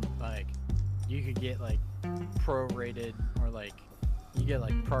 and then like you could get like prorated or like you get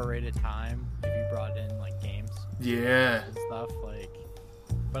like prorated time if you brought in like games Yeah. and stuff like.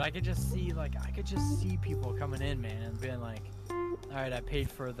 But I could just see people coming in, man, and being like, all right, I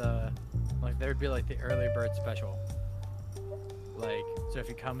paid for the, like, there'd be like the early bird special. Like, so if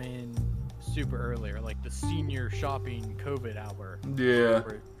you come in super early, or like the senior shopping COVID hour. Yeah.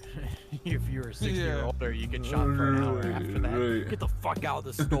 Where if you were 60 Yeah. or older, you get shot for an hour after that. Right. Get the fuck out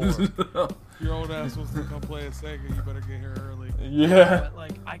of the store. Your old ass wants to come play a Sega. You better get here early. Yeah. But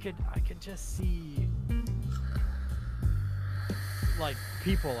like, I could just see like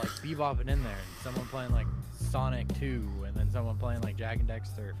people like bebopping in there, and someone playing like Sonic 2, and then someone playing like Jack and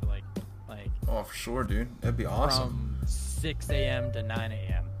Dexter for like Oh, for sure, dude. That'd be awesome. from 6 a.m. to 9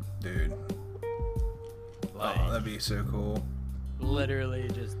 a.m. Dude. Like, Oh, that'd be so cool. literally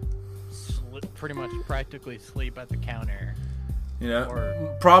just pretty much practically sleep at the counter. You know,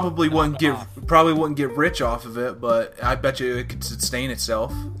 Or probably knock off. wouldn't get rich off of it, but I bet you it could sustain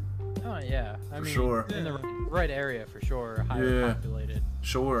itself. Oh yeah, I For mean, sure. in the right area for sure, higher Yeah. populated.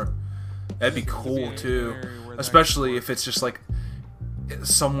 Sure. That'd be Just to cool be in an too. area where that Especially can if it's just like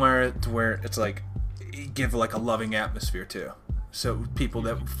somewhere to where it's like give like a loving atmosphere too. So people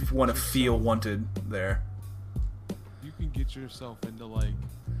that want to feel wanted there. You can get yourself into like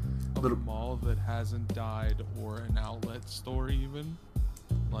a Little- mall that hasn't died, or an outlet store even.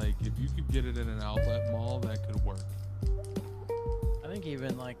 Like, if you could get it in an outlet mall, that could work. I think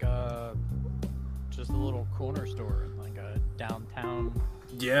even like just a little corner store, like a downtown.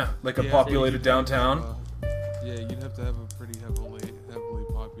 Yeah, like a Yeah, populated you'd have to have downtown. you'd have to have a pretty heavily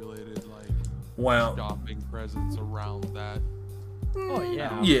populated like Wow. shopping presence around that. Oh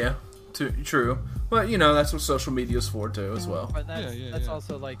yeah. Yeah, true. But you know that's what social media is for too, as well. But that's Yeah, that's yeah.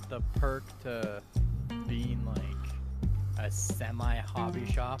 also like the perk to being like a semi hobby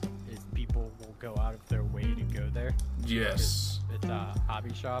shop is people will go out of their way to go there. Yes. It's a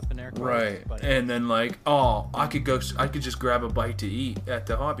hobby shop in air quotes. Right. But And then like, oh, I could just grab a bite to eat at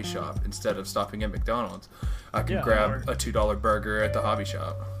the hobby shop instead of stopping at McDonald's. I could Yeah, grab or- a $2 burger at the hobby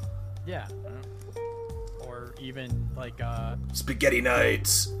shop. yeah. Or even like Spaghetti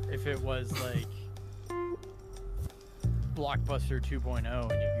nights. if it was like Blockbuster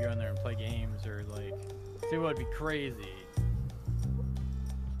 2.0 and you go in there and play games, or like, see what would be crazy.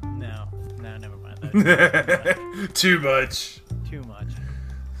 No, never mind. That's Too much. too much.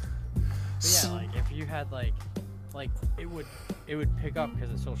 But yeah, like if you had like it would pick up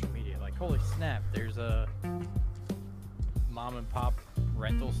because of social media. Like, holy snap, there's a mom and pop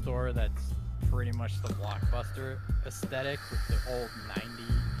rental store that's pretty much the Blockbuster aesthetic with the old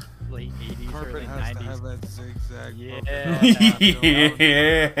 90s, late 80s, Carpet early has 90s. to have that zigzag. Yeah.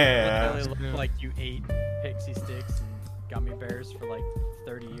 Literally looked like you ate pixie sticks and gummy bears for like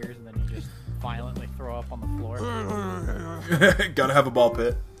 30 years, and then you just violently throw up on the floor. Gotta have a ball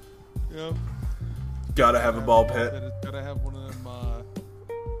pit. Yep. Gotta have a ball pit. It's gotta have one of them.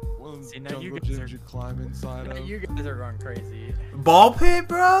 One of them See, now you jungle guys gyms you climb inside of. You guys are going crazy. Ball pit,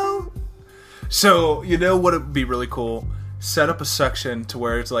 bro? So, you know what would be really cool? Set up a section to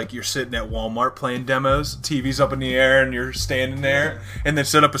where it's like you're sitting at Walmart playing demos, TV's up in the air and you're standing there, and then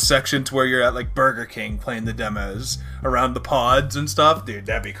set up a section to where you're at like Burger King playing the demos around the pods and stuff. Dude,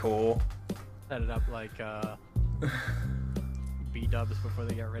 that'd be cool. set it up like B-dubs before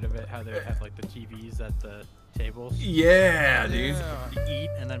they got rid of it. How they have like the TVs at the tables. Yeah, dude. Eat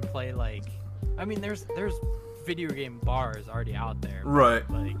and then play like. I mean, there's video game bars already out there. Right.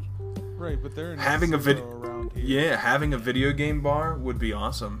 Like. Right, but they're having a around here. Yeah, having a video game bar would be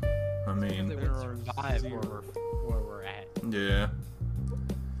awesome. I They mean, would survive where we're at. yeah.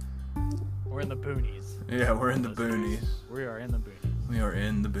 We're in the boonies. Yeah, we're in the boonies. We are in the boonies. We are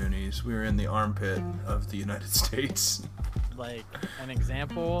in the boonies. We are in the armpit of the United States. Like, an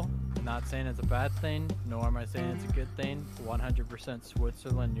example, not saying it's a bad thing, nor am I saying it's a good thing. 100%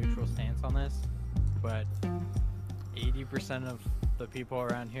 Switzerland neutral stance on this. But 80% of the people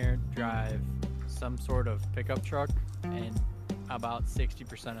around here drive some sort of pickup truck, and about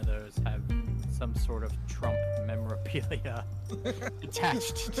 60% of those have some sort of Trump memorabilia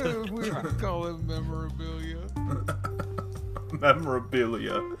attached to the We truck. call it memorabilia.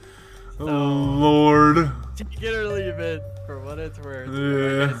 Memorabilia. Oh, Lord. Take it or leave it, for what it's worth.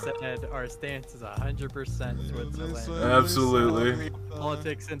 Yeah. Like I said, our stance is 100% Switzerland. Absolutely.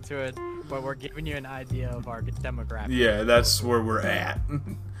 Politics into it, but we're giving you an idea of our demographic. Yeah, that's where we're at.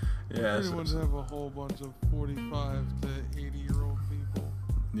 Yeah. Pretty much have a whole bunch of 45 to 80-year-old people.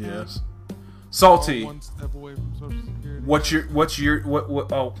 Yes. All Salty. one step away from Social Security.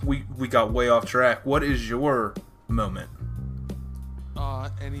 What oh, we got way off track. What is your moment?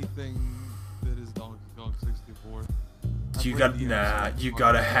 Anything that is Donkey Kong 64. You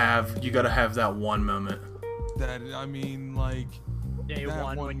gotta have that one moment. That, I mean, like, Day that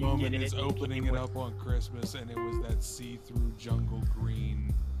one when you moment get is it, opening it up on Christmas, and it was that see-through jungle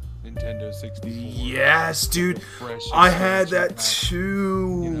green Nintendo 64. Yes, dude. Fresh I had expansion that pack.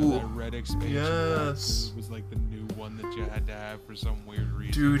 too. You know, that red expansion pack, Yes. it was like the new one that you had to have for some weird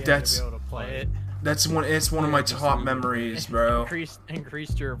reason. Dude, to that's be able to play it. it's one of my top memories, bro.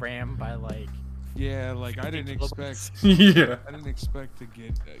 Increased your RAM by like. Yeah, like I didn't expect. Yeah. I didn't expect to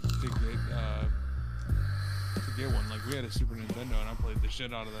get one. Like we had a Super Nintendo, and I played the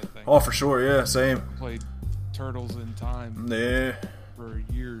shit out of that thing. Oh, for sure. Yeah, same. I played Turtles in Time Yeah. for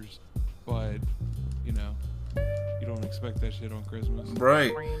years, but you know, you don't expect that shit on Christmas.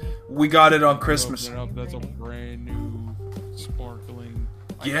 Right. We got it on You Christmas. open it up, that's a brand new, sparkling.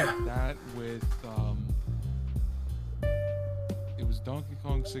 I Yeah. got that with it was Donkey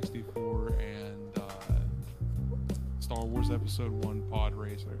Kong 64 and Star Wars Episode 1 Pod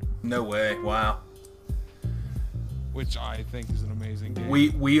Racer, No way. Wow. which I think is an amazing game.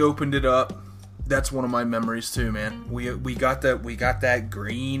 We opened it up. That's one of my memories too, man. We got that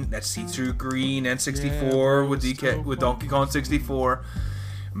green, that see-through green N64 Yeah, bro, with it's so with Donkey Kong 64.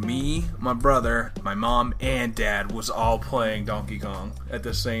 Me, my brother, my mom, and dad was all playing Donkey Kong at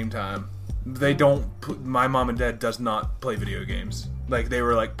the same time. They don't. My mom and dad does not play video games. Like they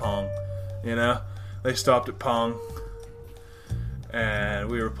were like Pong, you know. They stopped at Pong, and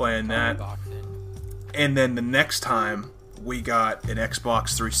we were playing that. And then the next time we got an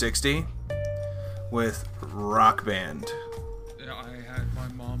Xbox 360 with Rock Band. Yeah, I had my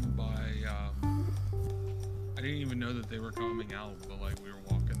mom buy. I didn't even know that they were coming out, but like we were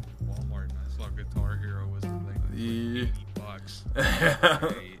walking through Walmart and I saw Guitar Hero was the thing. Yeah.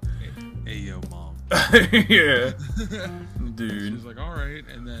 $80. Hey, yo, mom. Yeah, She dude. was like, all right,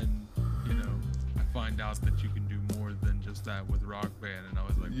 and then you know I find out that you can do more than just that with Rock Band, and I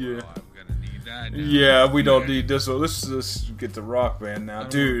was like, Yeah. well, I'm gonna need that. Now. Yeah, we don't need this. So let's just get the Rock Band I now,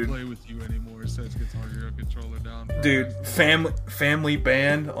 don't dude. wanna play with you anymore. Sets Guitar Hero controller down. Dude, family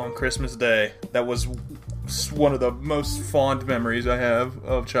band on Christmas Day. That was one of the most fond memories I have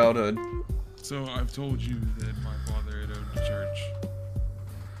of childhood. So I've told you that my father had owned a church.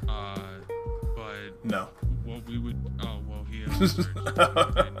 But No. what we would he owned a church. He was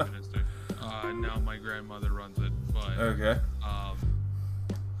a minister. Now my grandmother runs it, but Okay.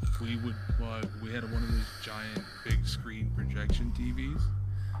 we would we had one of those giant big screen projection TVs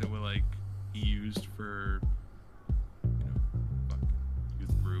that were like used for fucking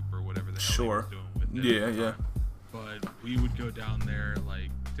youth group or whatever the hell he was Sure. doing with it. Yeah, yeah. But we would go down there like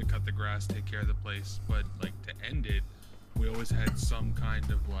to cut the grass, take care of the place, but like to end it, we always had some kind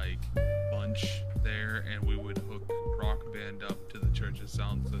of like lunch there, and we would hook Rock Band up to the church's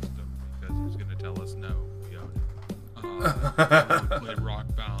sound system because he was gonna tell us no, we own it.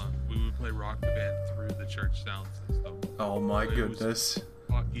 We would play Rock the Band through the church sound system. Oh my It was goodness.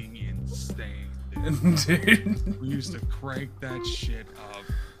 Fucking insane, dude. Dude. We used to crank that shit up.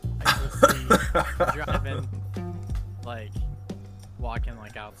 I will see driving, like, walking,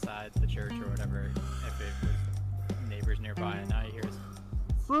 like, outside the church or whatever, if it was neighbors nearby, and now you hear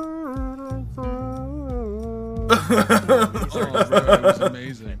Oh, bro, it was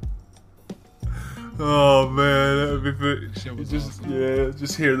amazing. Oh man, Shit was just awesome. yeah,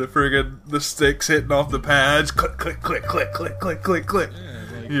 just hear the sticks hitting off the pads, click, click, click, click, click, click, click, click.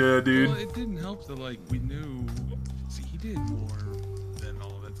 Yeah, dude. Well, it didn't help that we knew. See, he did more than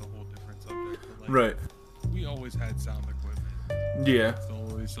all of that's a whole different subject. But, Right. We always had sound equipment. Yeah. It's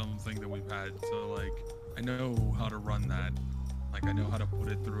always something that we've had. So I know how to run that. I know how to put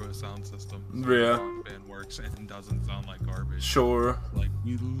it through a sound system. So Yeah. the rock band works and doesn't sound like garbage. Sure.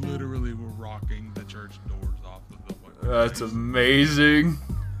 We literally were rocking the church doors off of the fucking That's place. amazing.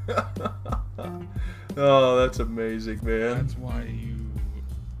 Oh, that's amazing, man. That's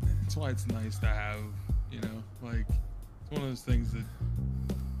why it's nice to have, it's one of those things that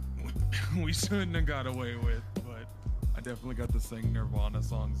we shouldn't have got away with, but I definitely got to sing Nirvana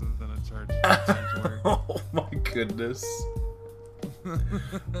songs in a church sanctuary. Oh my goodness.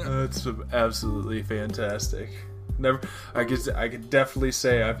 That's absolutely fantastic. I could definitely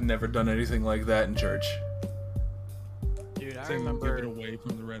say I've never done anything like that in church. Dude, I Give remember it away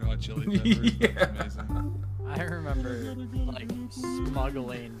from the Red Hot Chili Peppers. Yeah. That's amazing. I remember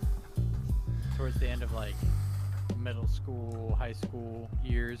smuggling towards the end of middle school, high school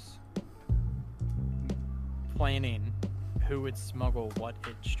years, planning who would smuggle what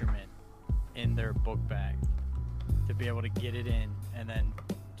instrument in their book bag to be able to get it in and then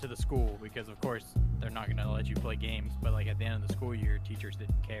to the school, because of course they're not going to let you play games, but at the end of the school year, teachers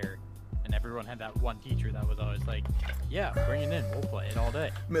didn't care, and everyone had that one teacher that was always like, yeah, bring it in, we'll play it all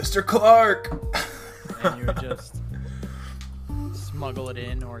day. Mr. Clark. And you would just smuggle it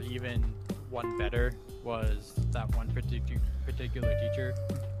in. Or even one better was that one particular teacher,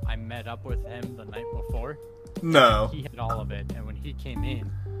 I met up with him the night before. No. He had all of it, and when he came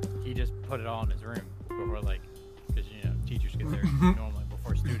in, he just put it all in his room before, because teachers get there normally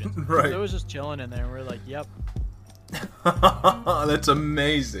before students. Right. So it was just chilling in there, and we're like, yep. That's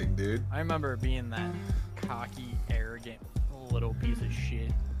amazing, dude. I remember being that cocky, arrogant little piece of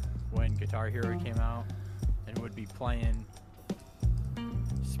shit when Guitar Hero came out and would be playing.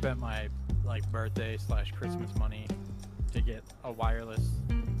 Spent my birthday / Christmas money to get a wireless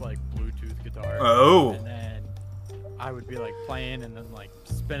Bluetooth guitar. Oh. And then I would be playing and then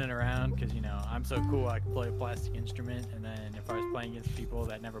spinning around because I'm so cool I can play a plastic instrument. And then if I was playing against people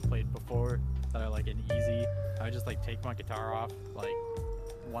that never played before that are an easy, I would just take my guitar off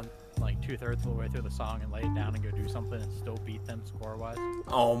 2/3 of the way through the song and lay it down and go do something and still beat them score wise.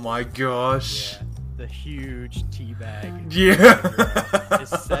 Oh my gosh. Yeah, the huge teabag. Yeah. Is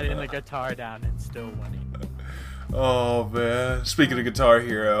setting the guitar down and still winning. Oh man. Speaking of Guitar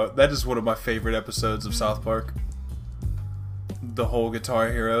Hero, that is one of my favorite episodes of South Park. The whole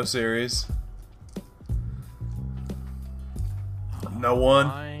Guitar Hero series. No one?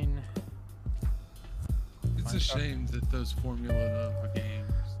 Mine. It's a shame that those Formula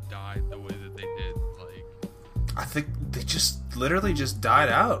games died the way that they did. I think they literally just died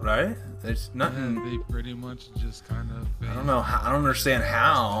out, right? There's nothing. Yeah, they pretty much just kind of. I don't know. I don't understand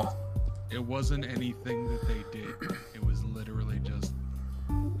how. It wasn't anything that they did. It was literally just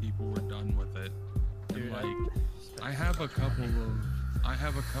people were done with it. Dude, And I have a couple of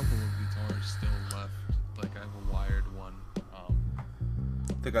guitars still left. I have a wired one.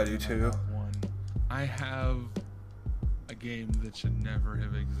 I think I do too. I have a game that should never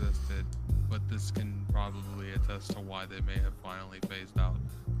have existed, but this can probably attest to why they may have finally phased out.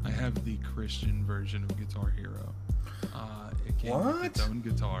 I have the Christian version of Guitar Hero. It came with its own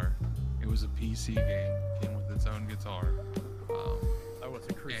guitar. It was a PC game. It came with its own guitar. That was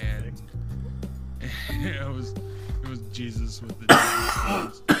a crucifix. And it was Jesus with the Jesus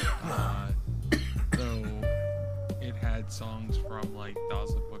clothes. So it had songs from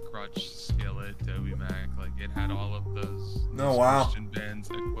Thousand Foot Crutch, Skillet, Toby Mac. It had all of those wow. Christian bands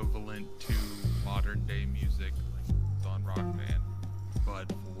equivalent to modern day music, on Rock Band,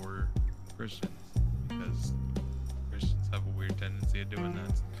 but for Christians, because Christians have a weird tendency of doing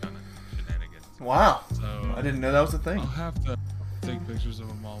that kind of shenanigans. Wow. So I didn't know that was a thing. I'll have to take pictures of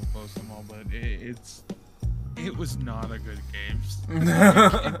them all and post them all, but it was not a good game.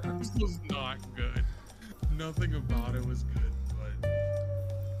 It was not good. Nothing about it was good, but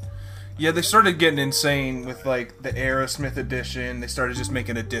Yeah, they started getting insane with the Aerosmith edition. They started just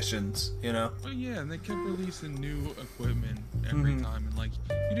making additions, But yeah, and they kept releasing new equipment every time, and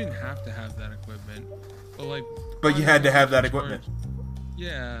you didn't have to have that equipment, But you had to have that equipment.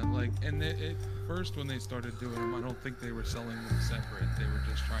 Yeah, and it first when they started doing them, I don't think they were selling them separate. They were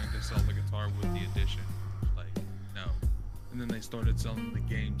just trying to sell the guitar with the edition. No. And then they started selling the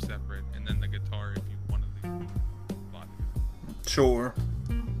game separate, and then the guitar if you wanted to buy it. Sure.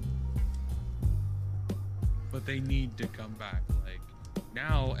 But they need to come back.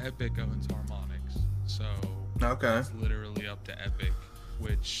 Now Epic owns Harmonix. So Okay. it's literally up to Epic,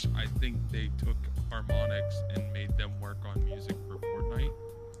 which I think they took harmonics and made them work on music for Fortnite.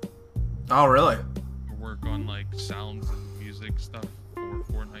 Oh, really? Or work on like sounds and music stuff for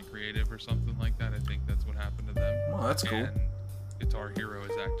Fortnite Creative or something like that. I think that's what happened to them. Well, that's cool. And Guitar Hero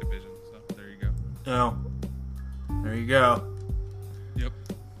is Activision, so there you go. Oh. There you go. Yep.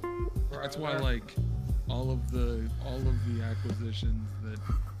 That's why like all of the acquisitions that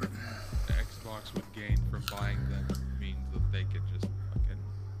Xbox would gain from buying them means that they could just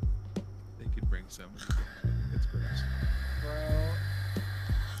bring so many. It's gross.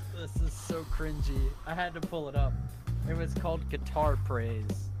 Bro, this is so cringy. I had to pull it up. It was called Guitar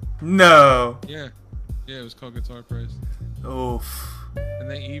Praise. No. Yeah, it was called Guitar Praise. Oof. And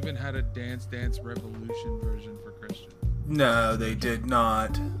they even had a Dance Dance Revolution version for Christian. No, they did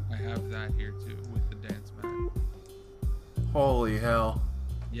not. I have that here too with the dance mat. Holy hell.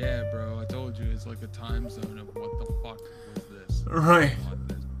 Yeah, bro, I told you it's like a time zone of what the fuck was this? Right.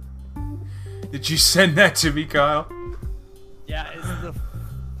 Did you send that to me, Kyle? Yeah, it's the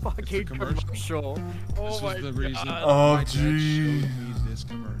fucking commercial. Oh This my was the reason Oh, my dad gee. showed me this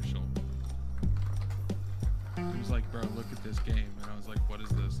commercial. He was like, bro, look at this game. And I was like, what is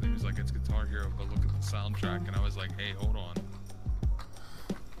this? And he was like, it's Guitar Hero, but look at the soundtrack. And I was like, hey, hold on.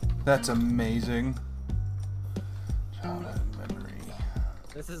 That's amazing. Childhood memory.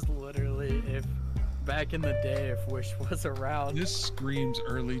 This is literally if back in the day if Wish was around. This screams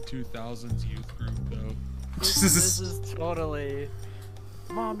early 2000s youth group, though. This is totally.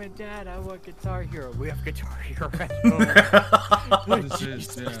 Mom and Dad, I want Guitar Hero. We have Guitar Hero at home. This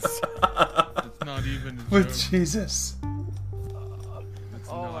is, yeah. It's not even a With joke. Jesus. It's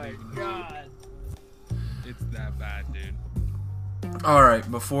Oh not my even a joke. god. It's that bad, dude. Alright,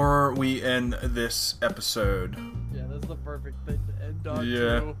 before we end this episode. Yeah, that's the perfect thing to end on.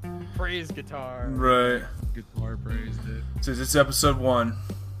 Yeah. Too. Praise guitar. Right. Guitar praised it. Since it's episode 1.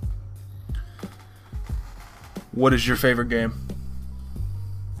 What is your favorite game?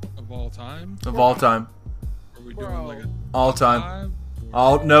 Of all time? Of all time. Are we Bro. doing like a All time. five?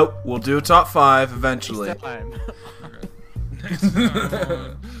 All nope. We'll do a top 5 eventually. Next time. Okay. Next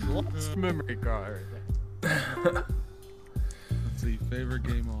time. Lost memory card. Let's see, favorite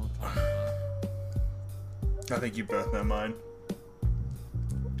game all time. I think you both know mine.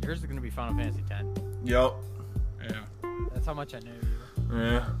 Yours is gonna be Final Fantasy X. Yep. Yeah. That's how much I know you.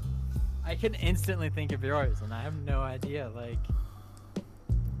 Yeah. I can instantly think of yours, and I have no idea. Like,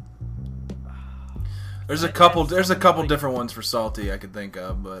 There's a I couple. had There's a something couple like- different ones for Salty I could think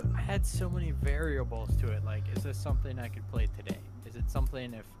of, but I had so many variables to it. Like, is this something I could play today? Is it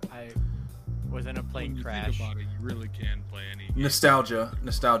something if I was in a When plane you crash? think about it, you really can play any game. nostalgic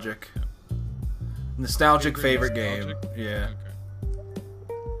favorite game. nostalgic? Yeah. Okay.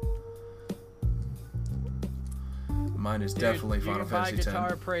 Mine is Dude, definitely you Final can buy Fantasy Guitar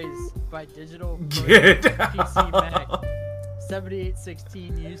X. Praise by Digital Get PC Mac. out.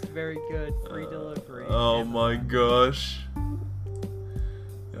 7816 used, very good, free delivery. Oh my Amazon. gosh.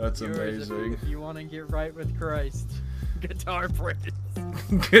 That's Yours amazing. If you want to get right with Christ, Guitar Praise.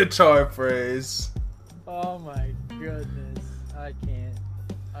 Guitar praise. Oh my goodness, I can't.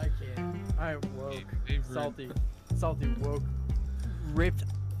 I woke. Favorite- Salty woke, ripped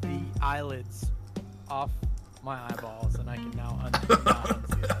the eyelids off my eyeballs, and I can now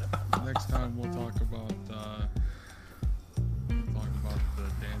unsee that. Next time we'll talk about the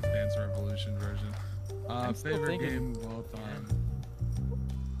Dance Dance Revolution version. I'm still Favorite thinking- game of all time.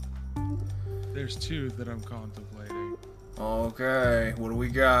 There's two that I'm contemplating. Okay, what do we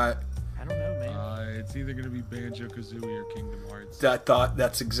got? I don't know, man. It's either gonna be Banjo Kazooie or Kingdom Hearts.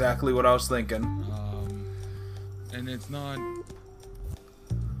 That's exactly what I was thinking. And it's not.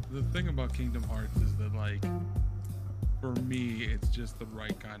 The thing about Kingdom Hearts is that, like, for me, it's just the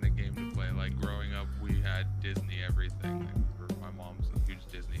right kind of game to play. Like, growing up, we had Disney everything. My mom's a huge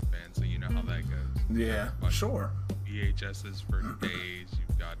Disney fan, so you know how that goes. Yeah, But sure. VHSs for days.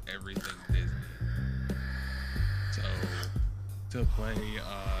 You've got everything Disney. So to play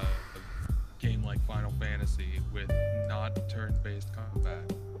a game like Final Fantasy with not turn-based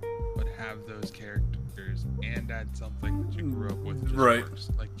combat, but have those characters and add something that you grew up with just Right. works.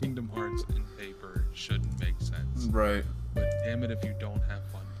 Like Kingdom Hearts in paper shouldn't make sense. Right. But damn it if you don't have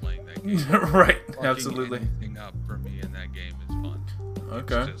fun playing that game. Right. Fucking Absolutely. anything up for me in that game is fun.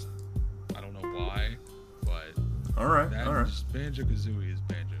 Okay. It's just, I don't know why, but All right. that All right. just Banjo Kazooie is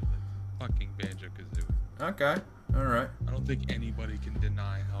Banjo. Like, fucking Banjo Kazooie. Okay. All right. I don't think anybody can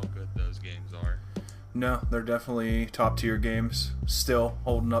deny how good those games are. No, they're definitely top tier games. Still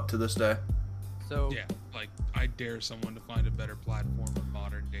holding up to this day. So Yeah, like I dare someone to find a better platform in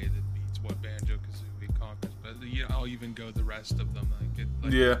modern day that beats what Banjo-Kazooie conquers. But I'll even go the rest of them.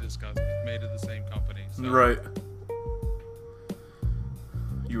 Like Yeah. we discussed, it's made of the same company. So. Right.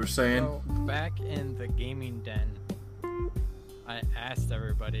 You were saying? So, back in the gaming den, I asked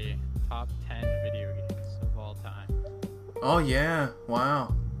everybody top 10 video games of all time. Oh, yeah.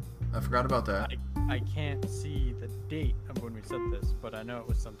 Wow. I forgot about that. I can't see the date of when we said this, but I know it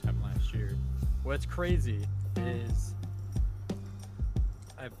was sometime last year. What's crazy is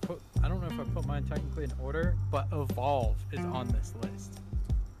I don't know if I put mine technically in order, but Evolve is on this list.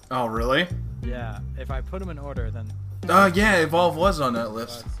 Oh, really? Yeah, if I put them in order, then Yeah, Evolve was on that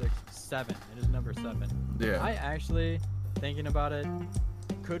list. 5, 6, 7. It is number 7. Yeah. I actually, thinking about it,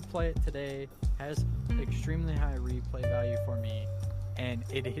 could play it today. Has extremely high replay value for me, and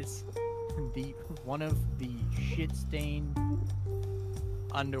it is one of the shit-stained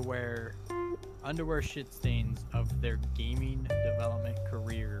underwear shit stains of their gaming development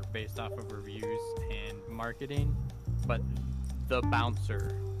career based off of reviews and marketing. But The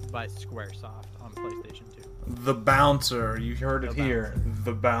Bouncer by Squaresoft on PlayStation 2. The Bouncer. You heard it here.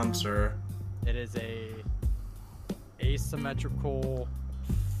 The Bouncer. It is a asymmetrical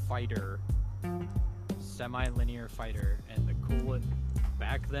fighter, semi-linear fighter, and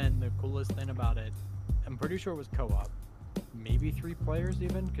back then the coolest thing about it, I'm pretty sure it was co-op, maybe 3 players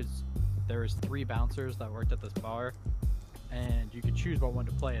even, because there was 3 bouncers that worked at this bar, and you could choose what one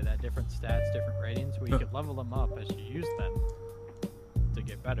to play. It had different stats, different ratings, where you could level them up as you use them to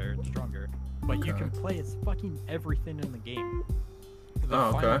get better and stronger. But you can play as fucking everything in the game.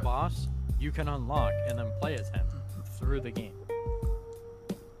 The final boss you can unlock and then play as him through the game.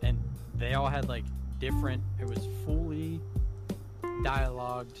 And they all had like different, it was fully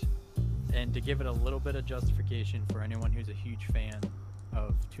dialogued, and to give it a little bit of justification for anyone who's a huge fan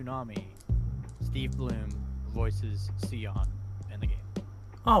of Toonami, Steve Bloom voices Sion in the game.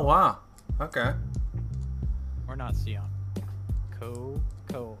 Oh, wow. Okay. Or not Sion. Ko.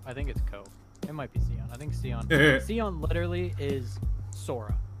 I think it's Ko. It might be Sion. I think Sion. Sion literally is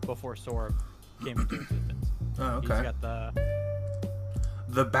Sora before Sora came into existence. Oh, okay. He's got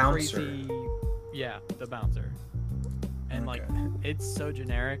the Bouncer. Crazy, the Bouncer. And like, it's so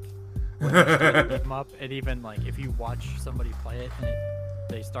generic. When you start the game up, it even like, if you watch somebody play it and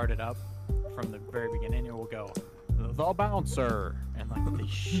they start it up from the very beginning, it will go, "The Bouncer," and like the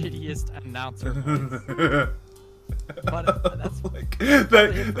shittiest announcer voice. But that's like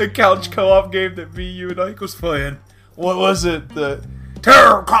the couch co-op game that me, you, and Ike was playing. What was it? The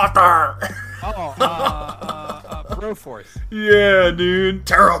Terracopter. Broforce. Yeah, dude.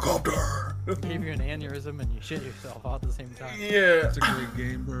 Terracopter. Gave you an aneurysm and you shit yourself all at the same time. Yeah. It's a great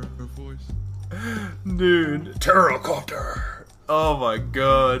game, Broforce. Dude, Terracopter. Oh my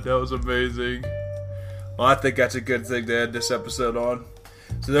god, that was amazing. Well, I think that's a good thing to end this episode on.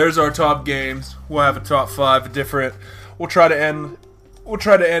 So there's our top games. We'll have a top 5 different. We'll try to end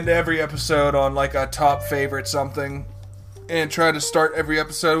every episode on like a top favorite something, and try to start every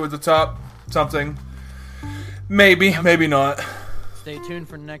episode with the top something. Maybe not. Stay tuned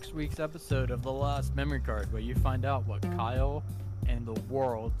for next week's episode of The Lost Memory Card, where you find out what Kyle and the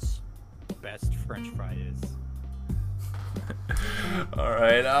world's best French fry is. All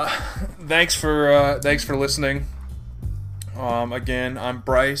right. Thanks for listening. Again, I'm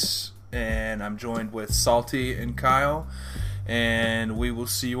Bryce, and I'm joined with Salty and Kyle, and we will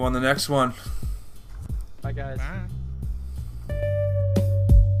see you on the next one. Bye, guys. Bye.